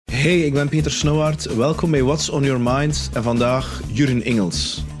Hey, ik ben Peter Snauwaard. Welkom bij What's on Your Mind en vandaag Jurgen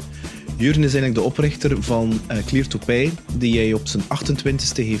Engels. Jurgen is eigenlijk de oprichter van Clear to Pay, die hij op zijn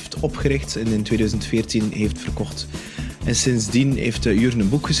 28e heeft opgericht en in 2014 heeft verkocht. En sindsdien heeft Jurgen een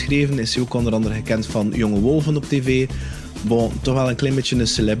boek geschreven, is hij ook onder andere gekend van Jonge Wolven op tv. Bon, toch wel een klein beetje een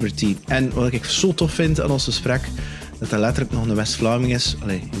celebrity. En wat ik zo tof vind aan ons gesprek, dat hij letterlijk nog een West-Vlaming is.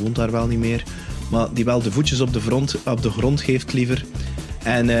 Allee, hij woont daar wel niet meer. Maar die wel de voetjes op de grond geeft liever.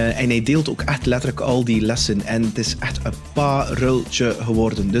 En hij deelt ook echt letterlijk al die lessen. En het is echt een pareltje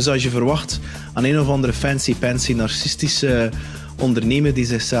geworden. Dus als je verwacht aan een of andere fancy-pansy narcistische ondernemer die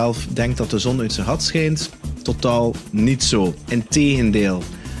zichzelf denkt dat de zon uit zijn gat schijnt, totaal niet zo. Integendeel.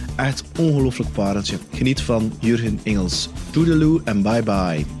 Echt ongelooflijk pareltje. Geniet van Jurgen Engels. Toedeloe en bye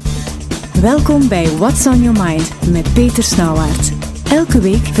bye. Welkom bij What's on Your Mind met Peter Snauwaard. Elke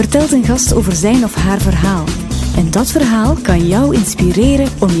week vertelt een gast over zijn of haar verhaal. En dat verhaal kan jou inspireren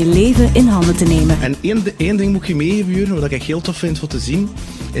om je leven in handen te nemen. En één ding moet ik je meegeven, Jurgen, wat ik heel tof vind om te zien,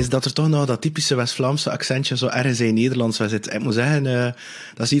 is dat er toch nog dat typische West-Vlaamse accentje zo ergens in Nederlands zit. Ik moet zeggen,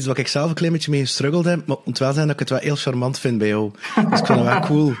 dat is iets wat ik zelf een klein beetje mee gestruggeld heb, maar het moet wel zijn dat ik het wel heel charmant vind bij jou. Dus ik vind het wel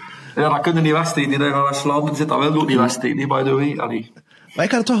cool. Ja, dat kun je niet wegsteken. Dat je van West-Vlaanderen zit, dat wil je ook niet wegsteken, by the way. Allee. Maar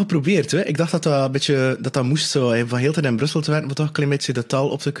ik had het toch geprobeerd. Hè. Ik dacht dat dat een beetje dat moest zo. Van heel tijd in Brussel te werken, maar toch een klein beetje de taal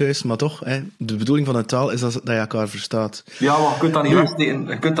op te keuzen. Maar toch, hè, de bedoeling van een taal is dat je elkaar verstaat. Ja, maar je kunt dat niet wegsteken.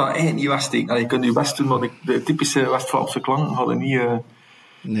 Je kunt dat eigenlijk niet wegsteken. Allee, je kunt je best doen, maar de typische West-Vlaamse klanken hadden niet...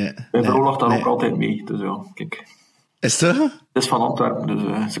 Nee. Mijn vrouw lacht daar ook altijd mee. Dus ja, kijk. Is het? Het is van Antwerpen,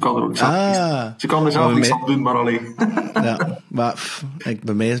 dus ze kan er ook zelf ze kan er zelf niks aan doen, maar alleen. Ja, maar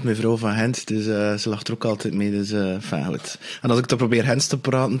bij mij is mijn vrouw van Gent, dus ze lacht er ook altijd mee, dus goed. En als ik dan probeer Gents te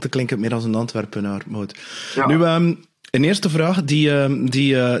praten, dan klinkt het meer als een Antwerpenaar. Ja. Nu, een eerste vraag die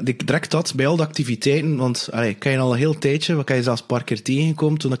ik direct had bij al de activiteiten, want ik ken je al een heel tijdje, wat kan je zelfs een paar keer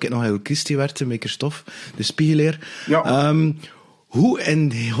tegenkomen, toen ik nog heel Christie werkte met Christophe, de spiegeleer. Ja. Hoe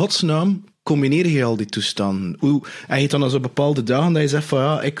in godsnaam combineer je al die toestanden? En je hebt dan zo'n bepaalde dagen dat je zegt van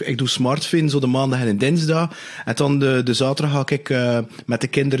ja, ik doe smartphone zo de maandag en de dinsdag. En dan de zaterdag ga ik met de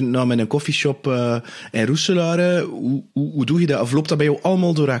kinderen naar mijn koffieshop in Roeselare. Hoe doe je dat? Of loopt dat bij jou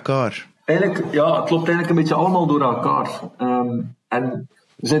allemaal door elkaar? Eigenlijk, ja, het loopt eigenlijk een beetje allemaal door elkaar. En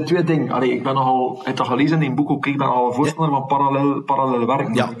er zijn twee dingen. Allee, ik ben nogal, het al gelezen in een boek ook, ik ben al voorstander van parallel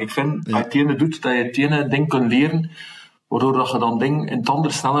werken. Ja. Ik vind, als je het ene doet, dat je het ene ding kunt leren, waardoor dat je dan dingen in het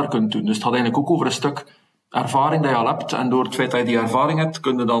ander sneller kunt doen. Dus het gaat eigenlijk ook over een stuk ervaring dat je al hebt. En door het feit dat je die ervaring hebt,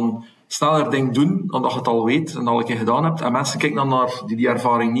 kun je dan sneller dingen doen, omdat je het al weet en al een keer gedaan hebt. En mensen kijken dan naar, die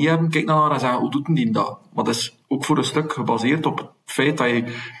ervaring niet hebben, kijken dan naar en zeggen, hoe doet die dat? Maar dat is ook voor een stuk gebaseerd op het feit dat je,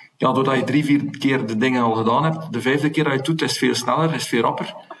 ja, doordat je 3-4 keer de dingen al gedaan hebt, de 5e keer dat je het doet, is het veel sneller, is het veel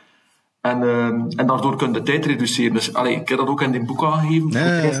rapper. En daardoor kun je de tijd reduceren. Dus ik heb dat ook in dit boek aangegeven.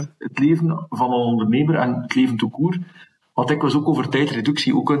 Ja. Het leven van een ondernemer en het leven tout court. Want ik was ook over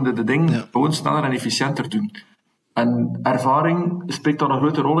tijdreductie. Hoe kun je de dingen gewoon sneller en efficiënter doen? En ervaring speelt daar een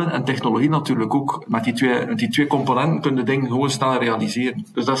grote rol in. En technologie natuurlijk ook. Met die twee componenten kun je de dingen gewoon sneller realiseren.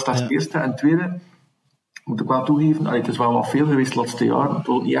 Dus dat is het eerste. En het tweede, moet ik wel toegeven, het is wel wat veel geweest de laatste jaren. Het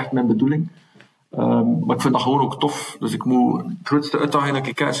was ook niet echt mijn bedoeling. Maar ik vind dat gewoon ook tof. Dus de grootste uitdaging dat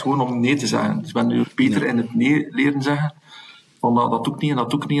ik heb is gewoon om nee te zeggen. Dus ik ben nu beter in het nee leren zeggen. Van dat doe ik niet en dat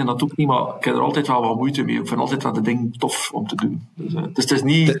doe ik niet en dat doe ik niet, maar ik heb er altijd wel wat moeite mee. Ik vind altijd dat de ding tof om te doen. Dus het is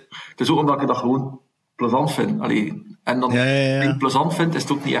niet... Het is ook omdat ik dat gewoon plezant vind. En dan als ik plezant vind, is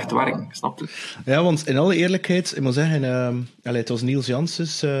het ook niet echt werk. Snap je? Ja, want in alle eerlijkheid, ik moet zeggen, het was Niels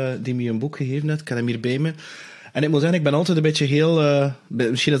Janssens die me een boek gegeven heeft. Ik heb hem hier bij me. En ik moet zeggen, ik ben altijd een beetje heel...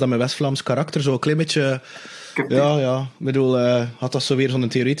 misschien is dat mijn West-Vlaams karakter, zo een klein beetje... Ja. Ik bedoel, had dat zo weer zo'n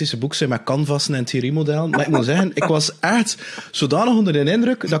theoretische boek zijn met canvassen en theoriemodellen. Maar ik moet zeggen, ik was echt zodanig onder de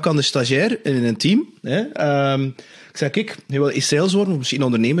indruk dat ik aan de stagiair in een team... ik zei, kijk, je wil e-sales worden, of misschien een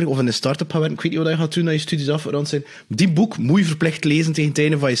ondernemer of in een start-up gaan werken. Ik weet niet wat je gaat doen als je studies afgerond zijn. Die boek moet je verplicht lezen tegen het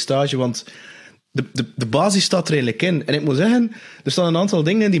einde van je stage, want de basis staat er eigenlijk in. En ik moet zeggen, er staan een aantal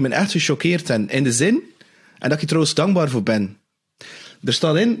dingen in die me echt gechoqueerd hebben. In de zin, en dat ik je trouwens dankbaar voor ben. Er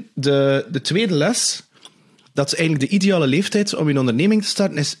staat in, de tweede les... dat eigenlijk de ideale leeftijd om een onderneming te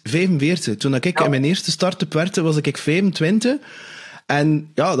starten is 45. Toen ik in mijn eerste start-up werkte, was ik 25. En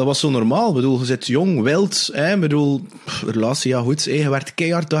ja, dat was zo normaal. Ik bedoel, je zit jong, wild. Ik bedoel, relatie, ja goed. Je werkt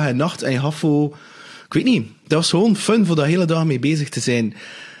keihard dag en nacht. En je gaf voor... Ik weet niet. Dat was gewoon fun voor de hele dag mee bezig te zijn.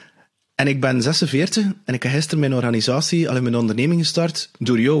 En ik ben 46 en ik heb gisteren mijn organisatie, mijn onderneming gestart.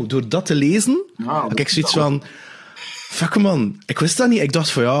 Door jou. Door dat te lezen, heb ik zoiets van... Fuck man, ik wist dat niet. Ik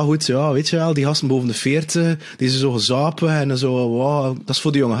dacht van ja, goed, ja, weet je wel, die gasten boven de 40, die zijn zo gezapen en zo, wow, dat is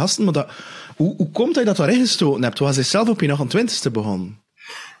voor de jonge gasten. Maar hoe komt hij dat daarin gestoten hebt? Was hij zelf op je 28e begonnen?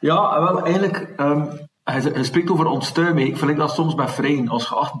 Ja, wel, eigenlijk... je spreekt over onstuimig. Ik vergelijk dat soms met vrijen. Als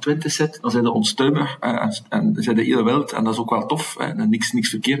je 28 zit, dan zijn je onstuimig en dan zijn je heel wild. En dat is ook wel tof. En niks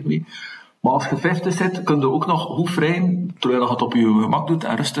verkeerd mee. Maar als je 50 zit, kun je ook nog goed vrijen, terwijl je het op je gemak doet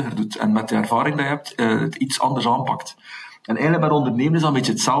en rustiger doet. En met de ervaring die je hebt, het iets anders aanpakt. En eigenlijk bij ondernemen is dat een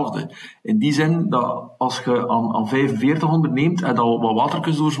beetje hetzelfde. In die zin dat als je aan 45 onderneemt en al wat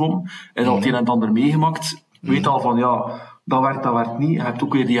watertjes doorzwom, en al het een en het ander meegemaakt, weet al van dat werkt niet. Je hebt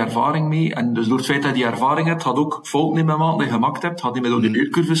ook weer die ervaring mee. En dus door het feit dat je die ervaring hebt, had ook fouten in mijn maand die je gemaakt hebt, had niet meer door de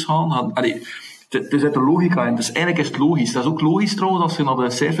leercurves gaan. Er zit een logica in. Dus eigenlijk is het logisch. Dat is ook logisch trouwens als je naar de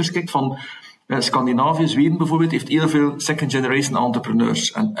cijfers kijkt van Scandinavië, Zweden bijvoorbeeld, heeft heel veel second-generation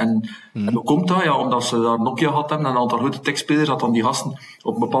entrepreneurs. En hoe komt dat? Ja, omdat ze daar Nokia gehad hebben en een aantal grote techspelers, dat dan die gasten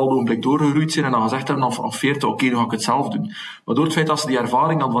op een bepaald ogenblik doorgegroeid zijn en dan gezegd hebben af 40, oké, nu ga ik het zelf doen. Maar door het feit dat ze die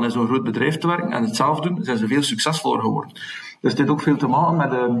ervaring dan van in zo'n groot bedrijf te werken en het zelf doen, zijn ze veel succesvoller geworden. Dus dit heeft ook veel te maken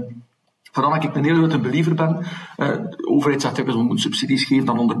met... Vooral dat ik een heel grote believer ben. De overheid zegt dat we moeten subsidies geven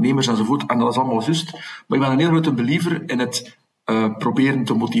aan ondernemers enzovoort. En dat is allemaal juist. Maar ik ben een heel grote believer in het proberen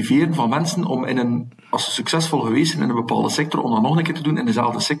te motiveren van mensen om als ze succesvol geweest zijn in een bepaalde sector, om dat nog een keer te doen in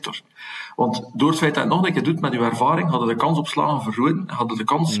dezelfde sector. Want door het feit dat je het nog een keer doet met je ervaring, hadden de kans op slagen vergroten, hadden de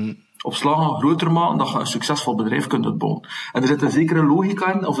kans op slagen groter maken dat je een succesvol bedrijf kunt uitbouwen. En er zit een zekere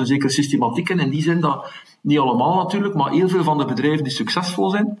logica in, of een zekere systematiek in die zin dat, niet allemaal natuurlijk, maar heel veel van de bedrijven die succesvol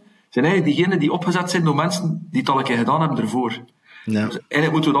zijn eigenlijk diegenen die opgezet zijn door mensen die het al een keer gedaan hebben ervoor. Ja. Dus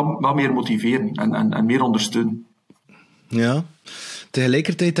eigenlijk moeten we dat wat meer motiveren en meer ondersteunen. Ja,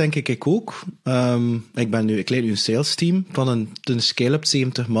 tegelijkertijd denk ik ook. Ik leid nu een sales team van een scale-up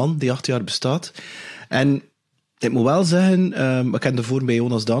 70 man die 8 jaar bestaat. En ik moet wel zeggen, ik heb ervoor bij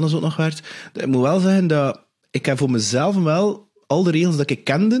Jonas Danes ook nog gewerkt. Ik moet wel zeggen dat ik heb voor mezelf wel al de regels dat ik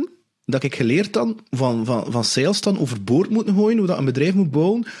kende, dat ik geleerd dan van sales dan overboord moeten gooien, hoe dat een bedrijf moet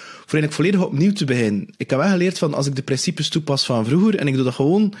bouwen, voor eigenlijk volledig opnieuw te beginnen. Ik heb wel geleerd van, als ik de principes toepas van vroeger, en ik doe dat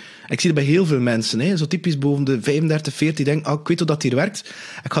gewoon, ik zie dat bij heel veel mensen, zo typisch boven de 35, 40, die denken, ik weet hoe dat hier werkt,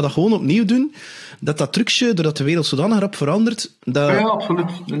 ik ga dat gewoon opnieuw doen, dat trucje, doordat de wereld zodanig rap verandert, dat... Ja,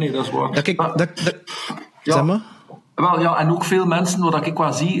 absoluut. Nee, dat is waar. Zeg maar... Wel, ja, en ook veel mensen, wat ik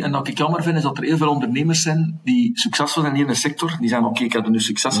wel zie, en dat ik jammer vind, is dat er heel veel ondernemers zijn die succesvol zijn in een sector. Die zeggen, oké, ik heb er nu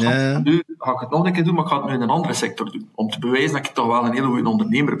succes gehad. Ja. Nu ga ik het nog een keer doen, maar ik ga het nu in een andere sector doen. Om te bewijzen dat ik toch wel een hele goede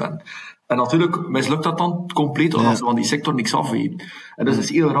ondernemer ben. En natuurlijk mislukt dat dan compleet, omdat ze van die sector niks afweten. En dus het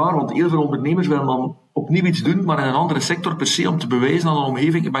is heel raar, want heel veel ondernemers willen dan opnieuw iets doen, maar in een andere sector per se, om te bewijzen aan de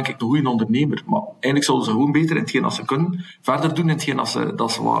omgeving, ben ik een goede ondernemer. Maar eigenlijk zouden ze gewoon beter in hetgeen dat ze kunnen, verder doen in hetgeen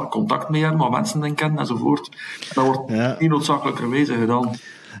dat ze wat contact mee hebben, wat mensen dan kennen enzovoort. Dat wordt niet noodzakelijkerwijze gedaan.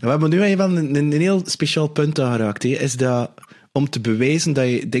 We hebben nu wel een heel speciaal punt aangeraakt, is dat om te bewijzen dat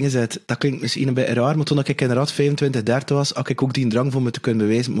je dingen zet. Dat klinkt misschien een beetje raar, maar toen ik inderdaad 25, 30 was, had ik ook die drang voor me te kunnen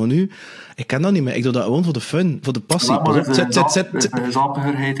bewijzen. Maar nu, ik ken dat niet meer. Ik doe dat gewoon voor de fun, voor de passie. Ja, maar de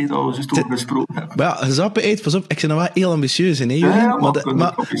gezapigheid die we juist over besproken hebben. Ja, gezapigheid, pas op, ik ben nou wel heel ambitieus in,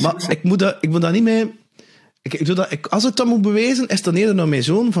 maar ik moet dat niet meer... Als ik dat moet bewijzen, is het eerder naar mijn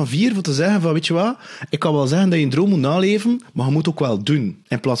zoon van 4 voor te zeggen van, weet je wat, ik kan wel zeggen dat je een droom moet naleven, maar je moet ook wel doen,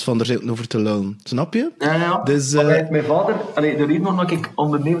 in plaats van er zitten over te lullen. Snap je? Ja. Dus, mijn vader, de reden waarom ik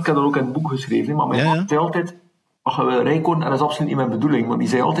onderneem, ik heb dat ook in het boek geschreven, maar mijn vader zei altijd, als je wil rijk worden, en dat is absoluut niet mijn bedoeling, maar die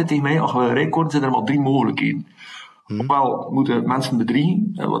zei altijd tegen mij, als je wil rijk worden, zijn er maar 3 mogelijkheden. Ofwel moeten mensen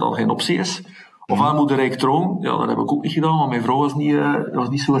bedriegen, wat al geen optie is, ofwel moet je rijk trouwen, ja, dat heb ik ook niet gedaan, want mijn vrouw was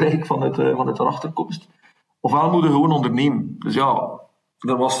niet zo rijk vanuit de achterkomst. Ofwel moet je gewoon ondernemen. Dus ja,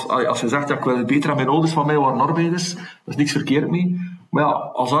 als je zegt, ik wil het beter, en mijn ouders van mij waren arbeiders, dat is niks verkeerd mee. Maar ja,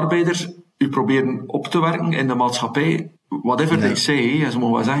 als arbeiders, u proberen op te werken in de maatschappij, whatever they say, ze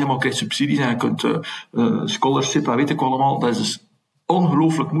mogen wel zeggen, je krijgt subsidies en je kunt scholarship, dat weet ik allemaal, dat is dus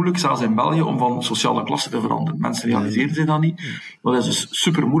ongelooflijk moeilijk, zelfs in België, om van sociale klasse te veranderen. Mensen realiseren zich dat niet, maar dat is dus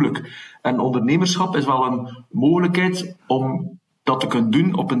super moeilijk. En ondernemerschap is wel een mogelijkheid om dat te kunnen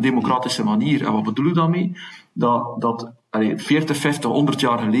doen op een democratische manier. En wat bedoel ik daarmee? Dat 40, 50, 100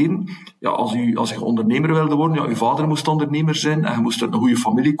 jaar geleden, ja, als je ondernemer wilde worden, ja, je vader moest ondernemer zijn, en je moest uit een goede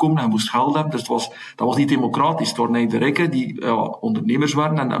familie komen, en je moest geld hebben, dus dat was niet democratisch. Het waren eigenlijk de rijken die ondernemers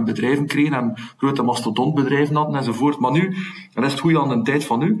waren en bedrijven kregen, en grote mastodontbedrijven hadden, enzovoort. Maar nu, en dat is het goede aan de tijd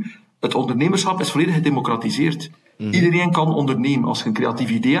van nu, het ondernemerschap is volledig gedemocratiseerd. Iedereen kan ondernemen. Als je een creatief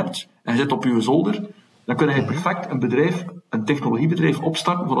idee hebt, en je zit op je zolder, dan kun je perfect een bedrijf, een technologiebedrijf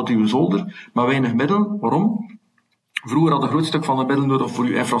opstarten vanuit uw zolder, met weinig middelen. Waarom? Vroeger had je een groot stuk van de middelen nodig voor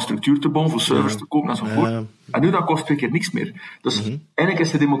je infrastructuur te bouwen, voor servers te kopen enzovoort. En nu dat kost 2 keer niks meer. Dus eigenlijk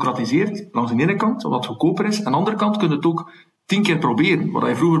is het gedemocratiseerd langs de ene kant, omdat het goedkoper is. Aan de andere kant kun je het ook 10 keer proberen. Wat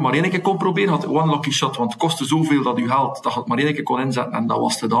je vroeger maar 1 keer kon proberen, had one lucky shot, want het kostte zoveel dat je geld, dat je het maar 1 keer kon inzetten en dat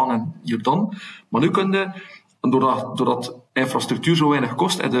was het gedaan en hier dan. Maar nu kun je, doordat infrastructuur zo weinig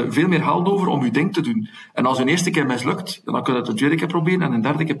kost, heb je veel meer geld over om je ding te doen. En als je een eerste keer mislukt, dan kun je het een tweede keer proberen en een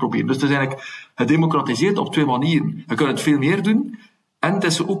derde keer proberen. Dus het is eigenlijk gedemocratiseerd op 2 manieren. Je kunt het veel meer doen, en het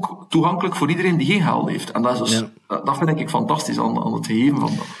is ook toegankelijk voor iedereen die geen geld heeft. En dat is dus, dat vind ik fantastisch aan het gegeven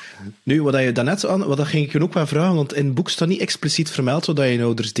van dat. Nu, wat je daarnet aan, wat ging ik je ook wel vragen, want in het boek staat niet expliciet vermeld wat je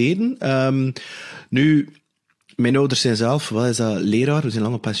ouders deden. Nu, mijn ouders zijn zelf, wat is dat, leraar, we zijn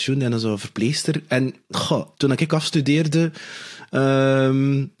lang op pensioen en dan zo verpleegster. En toen ik afstudeerde,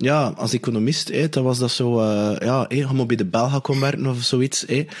 als economist, dan was dat zo, je moet bij de Belga komen werken of zoiets.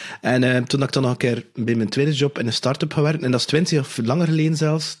 En toen ik dan nog een keer bij mijn tweede job in een start-up gewerkt, en dat is 20 of langer geleden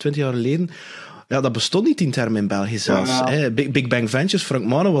zelfs, 20 jaar geleden. Ja, dat bestond niet die term in België zelfs. Ja. Big Bang Ventures, Frank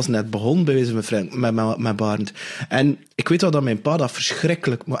Mano was net begonnen bij wijze van met Barend. En ik weet wel dat mijn pa dat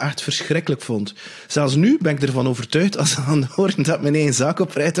verschrikkelijk, maar echt verschrikkelijk vond. Zelfs nu ben ik ervan overtuigd, als ze aan horen dat mijn eigen zaak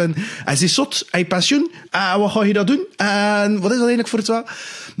oprijdt. En hij is zot, hij pensioen, wat ga je dat doen? En wat is dat eigenlijk voor het wel?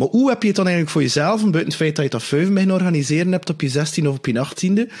 Maar hoe heb je het dan eigenlijk voor jezelf, buiten het feit dat je dat 5 begint organiseren hebt op je 16 of op je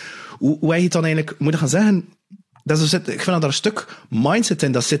 18e? Hoe heb je het dan eigenlijk, moet je gaan zeggen... Ik vind dat daar een stuk mindset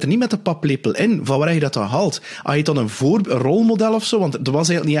in. Dat zit er niet met de paplepel in. Van waar heb je dat dan haalt? Had je dan een rolmodel of zo? Want er was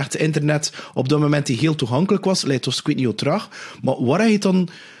eigenlijk niet echt internet op dat moment die heel toegankelijk was. Het was, ik weet niet hoe traag. Maar waar heb je dan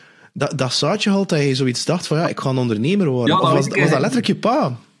dat zaadje gehaald dat je zoiets dacht van ik ga een ondernemer worden? Ja, of was dat letterlijk je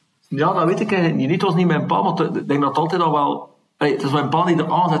pa? Ja, dat weet ik eigenlijk niet. Het was niet mijn pa, maar ik denk dat altijd al wel... Het is mijn pa die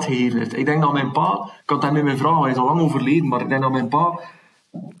de aanzet gegeven heeft. Ik denk dat mijn pa... Ik had dat met mijn vrouw, hij is al lang overleden, maar ik denk dat mijn pa...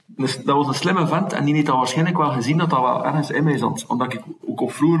 Dus dat was een slimme vent en die heeft dat waarschijnlijk wel gezien dat dat wel ergens in mij zat. Omdat ik ook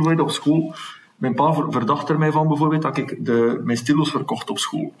op vroeger werd op school, mijn pa verdacht er mij van bijvoorbeeld dat ik mijn stilo's verkocht op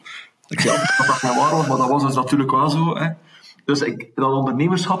school. Ik zei dat dat niet waar was, maar dat was dus natuurlijk wel zo. Hè. Dus dat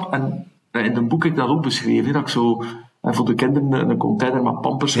ondernemerschap, en in een boek heb ik dat ook beschreven, dat ik zo voor de kinderen een container met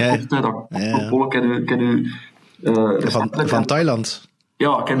pampers gekocht heb, dat ik van Thailand.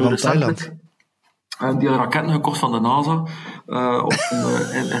 Ja, ik ken u recentelijk. En die raketten gekocht van de NASA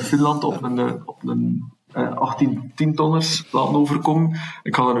in Finland op een 18 10-tonners laten overkomen.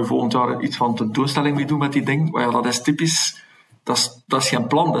 Ik ga er nu volgend jaar iets van tentoonstelling mee doen met die ding. Maar ja, dat is typisch. Dat is geen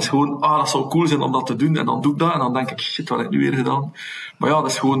plan. Dat is gewoon, dat zou cool zijn om dat te doen. En dan doe ik dat. En dan denk ik, shit, wat heb ik nu weer gedaan? Maar ja,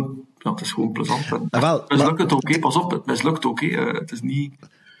 het is gewoon plezant. Het mislukt het ook, pas op. Het mislukt ook. Het is niet...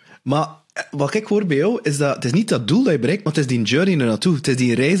 Maar wat ik hoor bij jou, is dat het is niet dat doel dat je bereikt, maar het is die journey er naartoe. Het is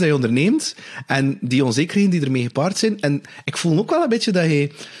die reis dat je onderneemt en die onzekerheden die ermee gepaard zijn. En ik voel ook wel een beetje dat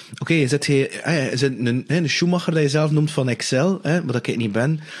je... je zit een Schumacher dat je zelf noemt van Excel, wat ik niet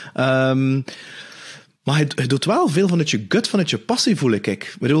ben. Maar je doet wel veel vanuit je gut, vanuit je passie, voel ik.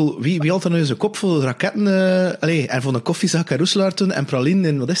 Ik bedoel, wie had er nu zijn kop vol raketten en van een koffiezak in Roeselaar toen en praline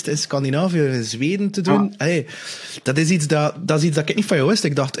in Scandinavië, in Zweden te doen? Ja. Dat is iets dat ik niet van jou wist.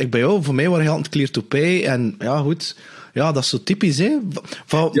 Ik dacht, voor mij waren je altijd clear to pay en ja, goed. Ja, dat is zo typisch, hè.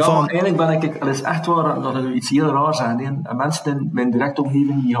 Maar eigenlijk ben ik... Het is echt waar dat er iets heel raars is. En mensen in mijn directe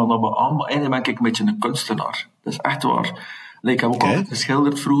omgeving die gaan dat beamen, maar eigenlijk ben ik een beetje een kunstenaar. Dat is echt waar. Ik heb ook altijd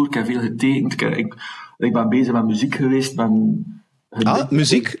geschilderd vroeger, ik heb veel getekend, ik ben bezig met muziek geweest.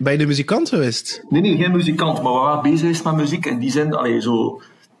 Muziek? Ben je de muzikant geweest? Nee, geen muzikant, maar wel bezig geweest met muziek. In die zin,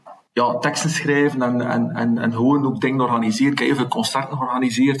 teksten schrijven en gewoon ook dingen organiseren. Ik heb heel veel concerten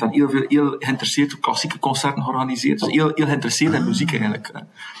georganiseerd en heel geïnteresseerd op klassieke concerten georganiseerd. Dus heel geïnteresseerd in muziek eigenlijk.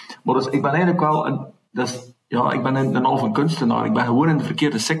 Maar dus ik ben eigenlijk wel ik ben een halve kunstenaar. Ik ben gewoon in de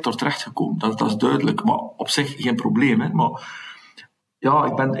verkeerde sector terechtgekomen. Dat is duidelijk, maar op zich geen probleem. Hè. Maar ja,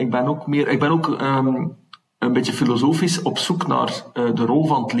 ik ben ook een beetje filosofisch op zoek naar de rol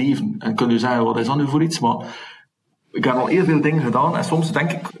van het leven. En kun je zeggen, wat is dat nu voor iets? Maar ik heb al heel veel dingen gedaan. En soms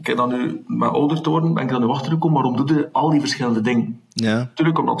denk ik heb dan nu met ouder te worden, ben ik dan nu achtergekomen, waarom doe je al die verschillende dingen? Ja.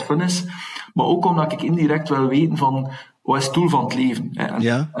 Natuurlijk omdat het fun is, maar ook omdat ik indirect wil weten van, wat is het doel van het leven?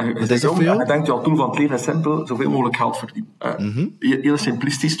 Wat is dat voor jou? Ik denk, het doel van het leven is simpel, zoveel mogelijk geld verdienen. Heel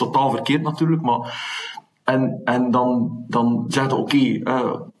simplistisch, totaal verkeerd natuurlijk, maar... En dan zeg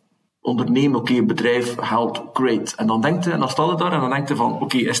je, ondernemen, bedrijf, geld, great. En dan denkt je, en dan staat het daar, en dan denkt je van,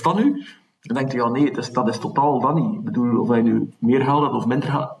 is dat nu? Dan denkt je, ja nee, dat is totaal dat niet. Ik bedoel, of je nu meer geld hebt of minder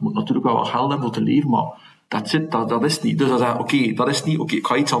geld, je moet natuurlijk wel wat geld hebben voor te leven, maar dat is niet. Dus dan zeg je, dat is niet, ik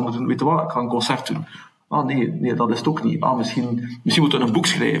ga iets anders doen, weet je wat, ik ga een concert doen. Nee, dat is het ook niet. Misschien moeten we een boek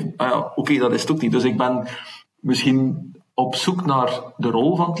schrijven. Dat is het ook niet. Dus ik ben misschien op zoek naar de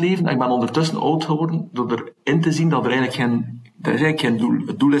rol van het leven. Ik ben ondertussen oud geworden door erin te zien dat er eigenlijk geen doel.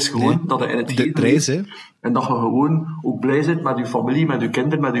 Het doel is gewoon dat je in het leven leeft. En dat je gewoon ook blij bent met je familie, met je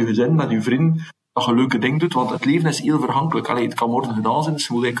kinderen, met je gezin, met je vrienden. dat je leuke dingen doet, want het leven is heel vergankelijk. Het kan morgen gedaan zijn, dus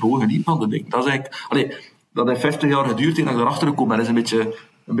je moet eigenlijk gewoon genieten van de dingen. Dat is eigenlijk, dat heeft 50 jaar geduurd en dat ik erachter kom. Dat is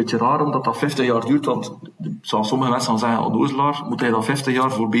een beetje raar, omdat dat 50 jaar duurt, want zoals sommige mensen dan zeggen, onnozelaar, moet hij daar 50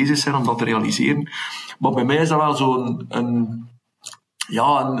 jaar voor bezig zijn om dat te realiseren. Maar bij mij is dat wel zo'n een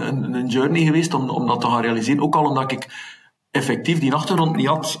journey geweest om dat te gaan realiseren. Ook al omdat ik effectief die achtergrond niet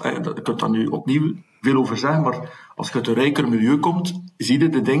had. Je kunt daar nu opnieuw veel over zeggen, maar als je uit een rijker milieu komt, zie je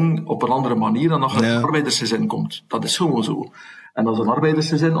de dingen op een andere manier dan als je uit een arbeidersgezin komt. Dat is gewoon zo. En als een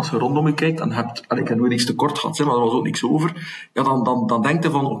arbeidersgezin, als je rondom je kijkt, en ik heb nooit niks tekort gehad, maar er was ook niks over, ja, dan denk je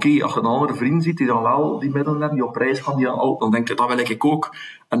van, oké, als je een andere vriend ziet die dan wel die middelen hebben, die op reis gaan, dan denk je, dat wil ik ook.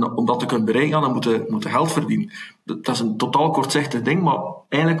 En om dat te kunnen bereiken, dan moet je geld verdienen. Dat is een totaal kortzichtig ding, maar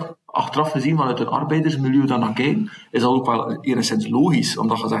eigenlijk, achteraf gezien, vanuit een arbeidersmilieu daar naar kijken, is dat ook wel enigszins logisch.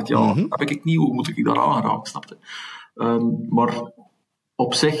 Omdat je zegt, heb ik niet, hoe moet ik daar aan geraken, snap je? Maar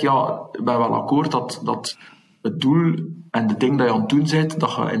op zich, ik ben wel akkoord dat het doel en de dingen dat je aan het doen bent,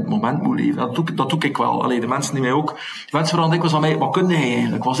 dat je in het moment moet leven. Dat doe ik wel. De mensen die mij ook... De mensen vragen dikwijls aan mij, wat kun jij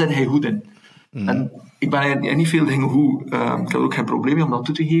eigenlijk? Wat zit jij goed in? En ik ben eigenlijk niet veel dingen goed. Ik heb ook geen probleem mee om dat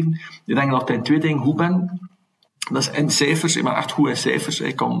toe te geven. Ik denk dat ik in 2 dingen goed ben. Dat is in cijfers. Ik ben echt goed in cijfers.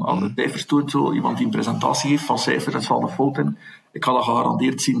 Ik kan alle cijfers doen. Zo. Iemand die een presentatie heeft van cijfers, dat valt een fout in. Ik ga dat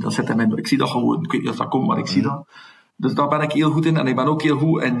gegarandeerd zien. Dat zit in mijn... Ik zie dat gewoon. Ik weet niet of dat komt, maar ik zie dat. Dus daar ben ik heel goed in. En ik ben ook heel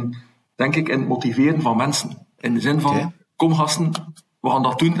goed in, denk ik, in het motiveren van mensen. In de zin van, kom gasten, we gaan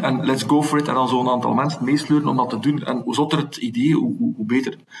dat doen en let's go for it. En dan zo'n aantal mensen meesleuren om dat te doen. En hoe zotter het idee, hoe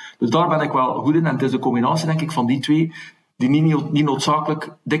beter. Dus daar ben ik wel goed in. En het is de combinatie, denk ik, van die twee, die niet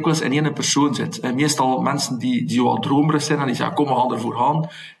noodzakelijk dikwijls in één persoon zit. En meestal mensen die zo wat dromerig zijn en die zeggen, kom, we gaan ervoor gaan.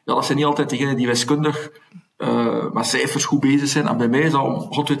 Ja, dat zijn niet altijd degenen die wiskundig met cijfers goed bezig zijn. En bij mij is dat,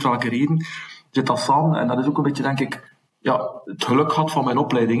 om god weet welke reden, zit dat samen. En dat is ook een beetje, denk ik, het geluk gehad van mijn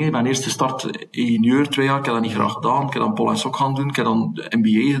opleiding. Ik ben eerst gestart ingenieur 2 jaar. Ik heb dat niet graag gedaan. Ik heb dan Pol en Sok gaan doen. Ik heb dan de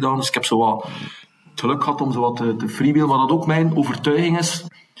MBA gedaan. Dus ik heb zo wat het geluk gehad om zo wat te freewheelen. Maar dat ook mijn overtuiging is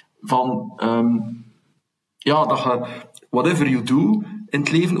van dat je, whatever you do in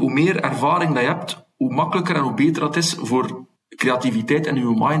het leven, hoe meer ervaring dat je hebt, hoe makkelijker en hoe beter dat is voor creativiteit en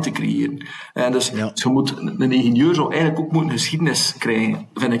je mind te creëren. En dus je moet, een ingenieur zou eigenlijk ook moeten geschiedenis krijgen,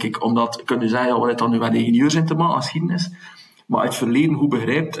 vind ik. Omdat, kun je zeggen, wat heeft dan nu met ingenieur zijn te maken, geschiedenis? Maar het verleden goed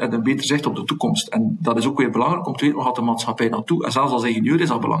begrijpt en een beter zicht op de toekomst. En dat is ook weer belangrijk om te weten, waar gaat de maatschappij naartoe? En zelfs als ingenieur is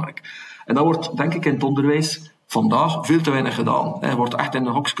dat belangrijk. En dat wordt, denk ik, in het onderwijs vandaag veel te weinig gedaan. Er wordt echt in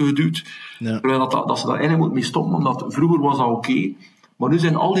een hokje geduwd. Terwijl dat ze daar eigenlijk moeten mee stoppen, omdat vroeger was dat oké. Maar nu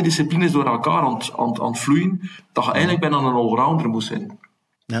zijn al die disciplines door elkaar aan het vloeien, dat je eigenlijk bijna een allrounder moet zijn.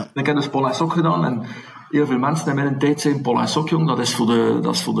 Ja. Ik heb dus Pol en Sok gedaan en heel veel mensen in mijn tijd zijn Pol en Sok jong. Dat is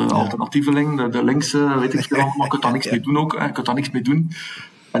voor de alternatieveling, de linkse, weet ik veel, maar je kunt daar niks mee doen ook. Je kunt daar niks mee doen.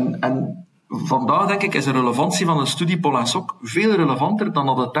 En vandaag, denk ik, is de relevantie van een studie Pol en Sok veel relevanter dan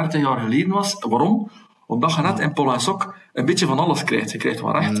dat het 30 jaar geleden was. Waarom? Omdat je net in Pol en Sok een beetje van alles krijgt. Je krijgt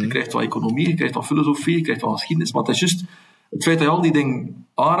wat recht, je krijgt wat economie, je krijgt wat filosofie, je krijgt wat geschiedenis. Maar het is juist het feit dat je al die dingen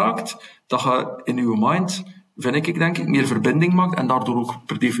aanraakt, dat je in je mind, vind ik, denk ik, meer verbinding maakt en daardoor ook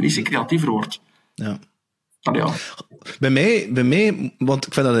per definitie creatiever wordt. Ja. Bij mij, want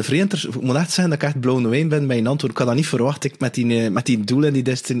ik vind dat een vreemd, ik moet echt zeggen dat ik echt blown away ben bij een antwoord. Ik had dat niet verwacht, met die doel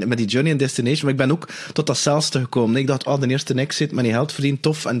en met die journey en destination, maar ik ben ook tot datzelfde gekomen. Ik dacht, de eerste exit, met die geld verdiend,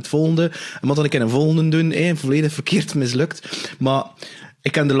 tof, en het volgende, en wat dan ik in een volgende doen, volledig verkeerd mislukt. Maar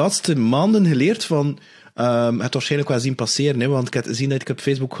ik heb de laatste maanden geleerd van, het waarschijnlijk wel zien passeren, want ik heb gezien dat ik op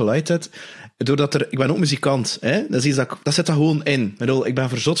Facebook geluid heb. Doordat ik ben ook muzikant, dat zit er gewoon in. Ik ben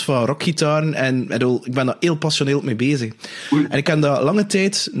verzot van rockgitaren en ik ben daar heel passioneel mee bezig. En ik heb dat lange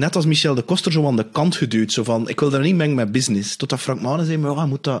tijd, net als Michel de Koster, zo aan de kant geduwd. Zo van, ik wil daar niet mengen met business. Totdat Frank Manen zei, maar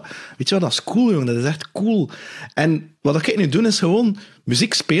moet dat, weet je wat, dat is cool, jongen, dat is echt cool. En wat ik nu doe, is gewoon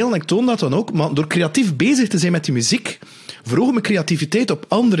muziek spelen, en ik toon dat dan ook, maar door creatief bezig te zijn met die muziek, verhoog mijn creativiteit op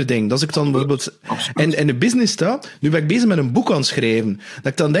andere dingen. Dat ik dan bijvoorbeeld in de business sta, nu ben ik bezig met een boek aan het schrijven,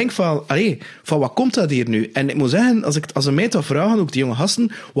 dat ik dan denk van wat komt dat hier nu? En ik moet zeggen, als ze mij dat vragen, ook die jonge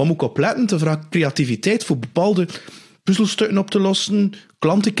gasten, wat moet ik opletten? Te vragen creativiteit voor bepaalde puzzelstukken op te lossen,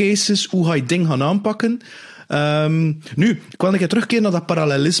 klantencases, hoe ga je dingen gaan aanpakken? Nu, ik wil een keer terugkeren naar dat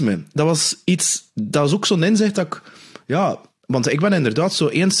parallelisme. Dat was ook zo'n inzicht dat ik, want ik ben inderdaad zo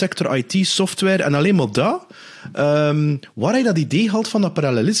één sector IT, software en alleen maar dat. Waar je dat idee haalt van dat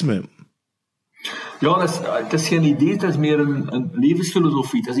parallelisme? Ja, het is geen idee, het is meer een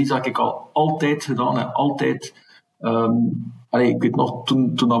levensfilosofie. Het is iets dat ik al altijd gedaan heb, altijd Ik weet nog,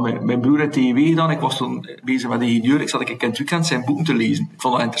 toen dat mijn broer het TEW gedaan, ik was toen bezig met de ingenieur, ik zat in het weekend zijn boeken te lezen. Ik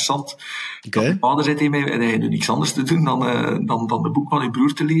vond dat interessant. Okay. Mijn vader zei tegen mij, hij doet niks anders te doen dan de boek van je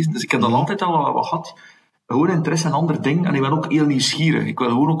broer te lezen. Dus ik heb dat altijd al wat gehad. Gewoon interesse in andere dingen. En ik ben ook heel nieuwsgierig. Ik wil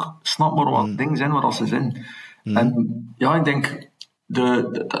gewoon ook snappen wat dingen zijn waar ze zijn. En ja, ik denk,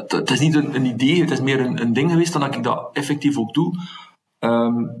 het is niet een idee, het is meer een ding geweest dan dat ik dat effectief ook doe.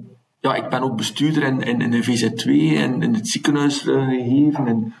 Ik ben ook bestuurder in de VZ2 en in het ziekenhuis gegeven.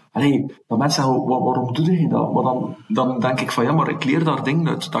 En dat mensen zeggen, waarom doe je dat? Maar dan denk ik van, ja, maar ik leer daar dingen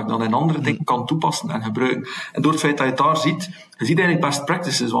uit, dat ik dan in andere dingen kan toepassen en gebruiken. En door het feit dat je het daar ziet, je ziet eigenlijk best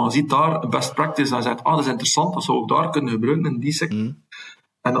practices, want je ziet daar een best practice en je zegt, dat is interessant, dat zou ik daar kunnen gebruiken in die sector.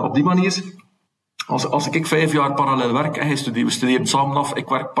 En op die manier, als ik 5 jaar parallel werk, en we studeren samen af, ik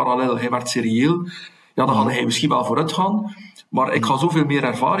werk parallel, hij werkt serieel, ja, dan gaat hij misschien wel vooruit gaan. Maar ik ga zoveel meer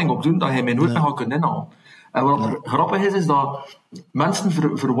ervaring opdoen dat hij mij nooit meer gaat kunnen inhalen. En wat grappig is dat mensen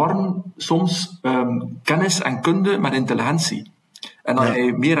verwarren soms kennis en kunde met intelligentie. En als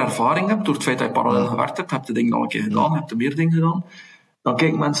je meer ervaring hebt, door het feit dat je parallel gewerkt hebt, heb je dingen al een keer gedaan, heb je meer dingen gedaan, dan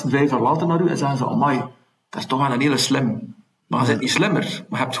kijken mensen 5 jaar later naar u en zeggen ze, amai, dat is toch wel een hele slim. Maar je bent niet slimmer,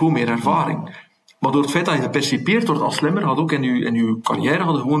 maar je hebt gewoon meer ervaring. Maar door het feit dat je gepercipeerd wordt als slimmer, gaat ook in je carrière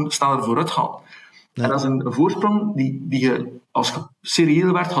gewoon sneller vooruit gaan. Ja. En dat is een voorsprong die je, als je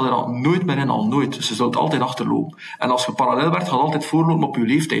serieel werd, gaat er al nooit meer in, al nooit. Dus je zult altijd achterlopen. En als je parallel werd, gaat je altijd voorlopen op je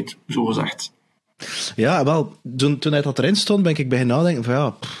leeftijd, zo gezegd. Ja, wel, toen dat erin stond, ben ik beginnen nadenken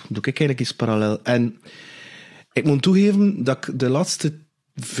van doe ik eigenlijk iets parallel. En ik moet toegeven dat ik de laatste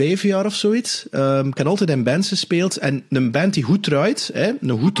 5 jaar of zoiets, ik heb altijd in bands gespeeld. En een band die goed draait,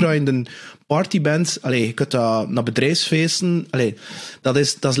 een goed draaiende partyband, je kunt dat naar bedrijfsfeesten, dat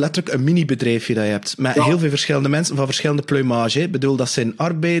is letterlijk een mini-bedrijfje dat je hebt. Met heel veel verschillende mensen van verschillende plumage. Ik bedoel, dat zijn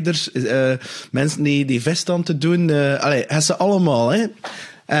arbeiders, mensen die vest aan te doen, hebben ze allemaal.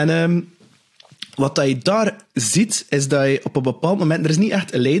 En wat dat je daar ziet, is dat je op een bepaald moment... Er is niet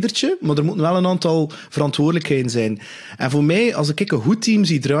echt een leidertje, maar er moeten wel een aantal verantwoordelijkheden zijn. En voor mij, als ik een goed team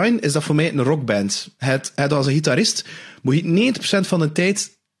zie draaien, is dat voor mij een rockband. Als een gitarist moet je 90% van de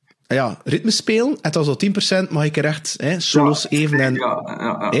tijd ritme spelen. En als al 10% mag ik er echt solos even...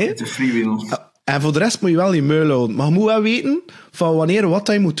 Het is freewheel. En voor de rest moet je wel je muil houden. Maar je moet wel weten van wanneer wat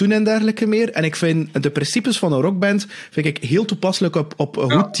je moet doen en dergelijke meer. En ik vind de principes van een rockband vind ik heel toepasselijk op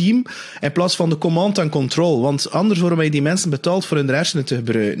een goed team. In plaats van de command en control. Want anders worden die mensen betaald voor hun hersenen te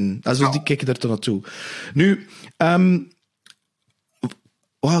gebruiken. En zo die kijken er toch naartoe. Nu,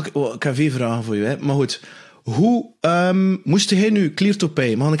 ik heb 4 vragen voor je. Maar goed. Hoe moest jij nu Clear to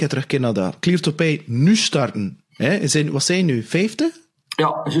Pay? Mag ik terugkeren naar dat? Clear to Pay nu starten? Wat zijn nu? 50?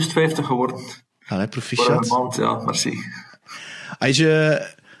 Ja, juist 50 geworden. Proficiat. Merci. Dat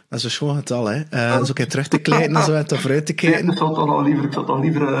is een schoon getal, hè. Zo kan je terug te kijken en zo en vooruit te kijken. Ik zat al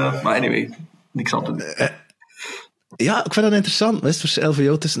liever... maar anyway, niks aan te doen. Ja, ik vind dat interessant. Wat is het verschil voor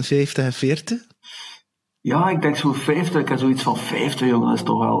jou tussen 50 en 40? Ja, ik denk zo 50. Ik heb zoiets van 50, jongen. Dat is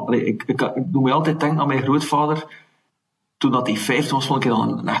toch wel... Ik doe me altijd denken aan mijn grootvader. Toen dat hij 50 was, vond ik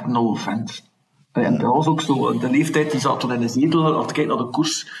dan echt een oude vent. En dat was ook zo, de leeftijd, die zat toen in de zetel, als ik kijk naar de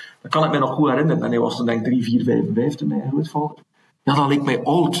koers, dat kan ik me nog goed herinneren. En hij was toen denk ik 3, 4, 55, mijn grootvader. Ja, dat leek mij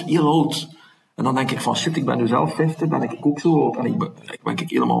oud, heel oud. En dan denk ik van, shit, ik ben nu zelf 50, ben ik ook zo oud. En ik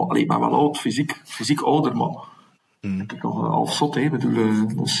ben wel oud, fysiek ouder, maar ik ben nog half zot, hè.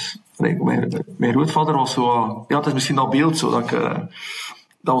 Mijn grootvader was zo, het is misschien dat beeld zo,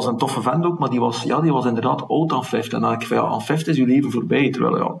 dat was een toffe vent ook, maar die was inderdaad oud aan 50. En dan denk ik van, aan 50 is je leven voorbij,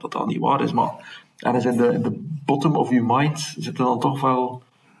 terwijl dat niet waar is. Maar ergens in de bottom of your mind zit er dan toch wel...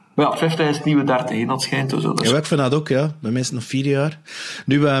 Maar ja, 50 is het nieuwe 30, dat schijnt. Dus ja, ik vind dat ook, ja. Bij mensen nog 4 jaar.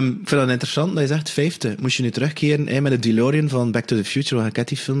 Nu, ik vind dat interessant dat je zegt 50. Moest je nu terugkeren met de DeLorean van Back to the Future, want ik ken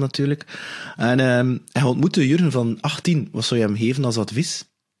die film natuurlijk. En hij ontmoette Jurgen van 18. Wat zou je hem geven als advies?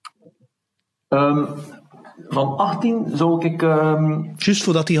 Van 18 zou ik... Juist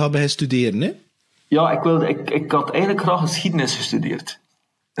voordat hij gaat bij studeren, hè? Ja, ik had eigenlijk graag geschiedenis gestudeerd.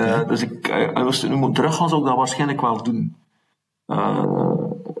 Dus als ik nu moet teruggaan, zou ik dat waarschijnlijk wel doen.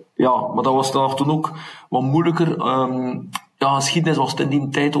 Maar dat was toen ook wat moeilijker. Geschiedenis was in die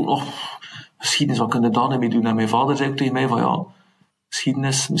tijd ook nog... Geschiedenis, wat kun je daar niet mee doen? En mijn vader zei ook tegen mij van,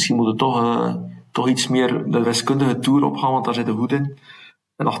 geschiedenis, misschien moet je toch iets meer de wiskundige toer opgaan, want daar zit er goed in.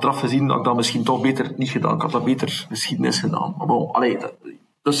 En achteraf gezien had ik dat misschien toch beter niet gedaan. Ik had dat beter geschiedenis gedaan. Maar bon,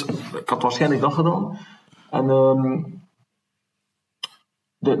 dus ik had waarschijnlijk dat gedaan. En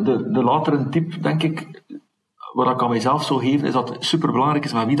de latere tip, denk ik, wat ik aan mijzelf zou geven, is dat het superbelangrijk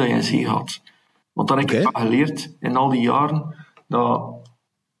is met wie dat je in zee gaat. Want dan heb ik geleerd in al die jaren dat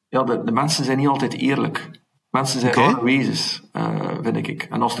de mensen zijn niet altijd eerlijk. Mensen zijn rare wezens, vind ik.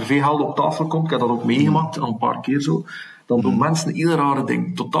 En als er veel geld op tafel komt, ik heb dat ook meegemaakt, al een paar keer zo, dan doen mensen heel rare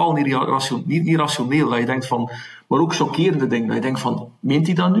dingen. Totaal niet rationeel. Dat je denkt van, maar ook chockerende dingen. Dat je denkt van, meent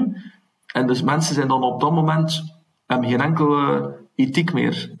hij dat nu? En dus mensen zijn dan op dat moment, hebben geen enkele ethiek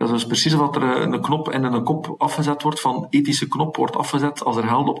meer. Dat is dus precies wat er een knop in een kop afgezet wordt, van ethische knop wordt afgezet als er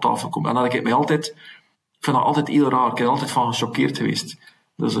geld op tafel komt. En dat ik mij altijd, ik vind dat altijd heel raar. Ik ben altijd van gechoqueerd geweest.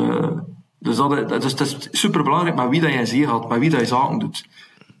 Dus het is superbelangrijk met wie dat je zee gaat, met wie dat je zaken doet.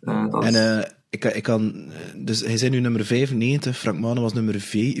 Ik kan... Dus hij zei nu nummer 95, Frank Mane was nummer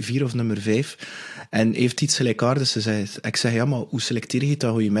 4 of nummer 5. En heeft iets gelijkaardigs gezegd. Ik zeg, ja, maar hoe selecteer je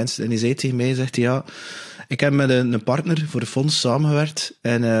dan goede mensen? En hij zei tegen mij, zegt hij, ja, ik heb met een partner voor een fonds samengewerkt.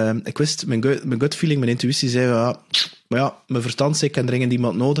 En ik wist, mijn gut feeling, mijn intuïtie zei, ja, maar ja, mijn verstand zei, ik heb dringend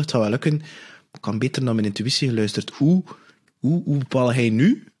iemand nodig, het gaat wel lukken. Ik kan beter naar mijn intuïtie geluisterd. Hoe bepaal hij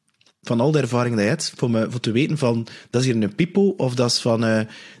nu, van al de ervaring dat je hebt, voor te weten van, dat is hier een pipo, of dat is van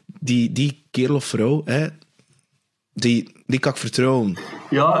die kerel of vrouw, hè, die kan ik vertrouwen.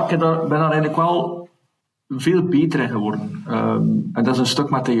 Ja, ik ben daar eigenlijk wel veel beter in geworden. En dat is een stuk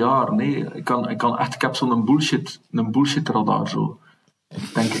met de jaren. Nee. Ik heb zo'n bullshit radar, zo.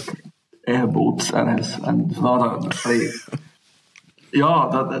 Denk ik. Eigen boot ergens. En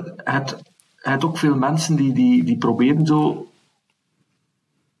het hebt ook veel mensen die proberen zo,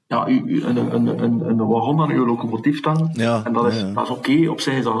 ja, een wagon aan uw locomotief dan. Ja, en dat is oké, op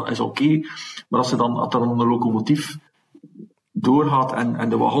zich is oké. Maar als er dan een locomotief doorgaat en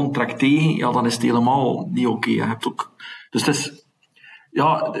de wagon trekt tegen, ja, dan is het helemaal niet oké. Je hebt ook... Dus het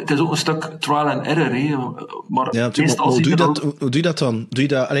is ook een stuk trial and error. Hè. Maar ja, hoe doe je dat dan? Doe je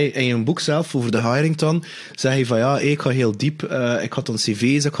dat in je boek zelf, over de hiring dan, zeg je van ja, ik ga heel diep, ik ga dan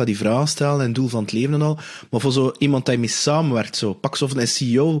cv's, ik ga die vragen stellen en het doel van het leven en al. Maar voor zo iemand die mee samenwerkt, zo, pak zo een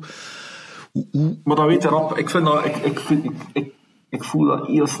CEO. Maar dat weet je rap. Ik vind dat... Ik voel dat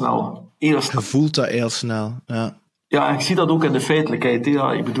heel snel. Je voelt dat heel snel, ja. Ja, en ik zie dat ook in de feitelijkheid. Hè.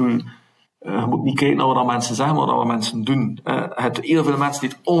 Ja, ik bedoel, je moet niet kijken naar wat mensen zeggen, maar wat mensen doen. Je hebt heel veel mensen die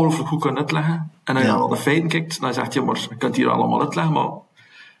het ongelooflijk goed kunnen uitleggen. En als je naar de feiten kijkt, dan zegt je, maar je kunt hier allemaal uitleggen, maar...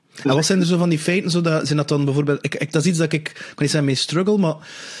 Dus en wat zijn er zo van die feiten? Zijn dat dan bijvoorbeeld... Dat is iets dat ik kan niet zeggen mee struggle, maar...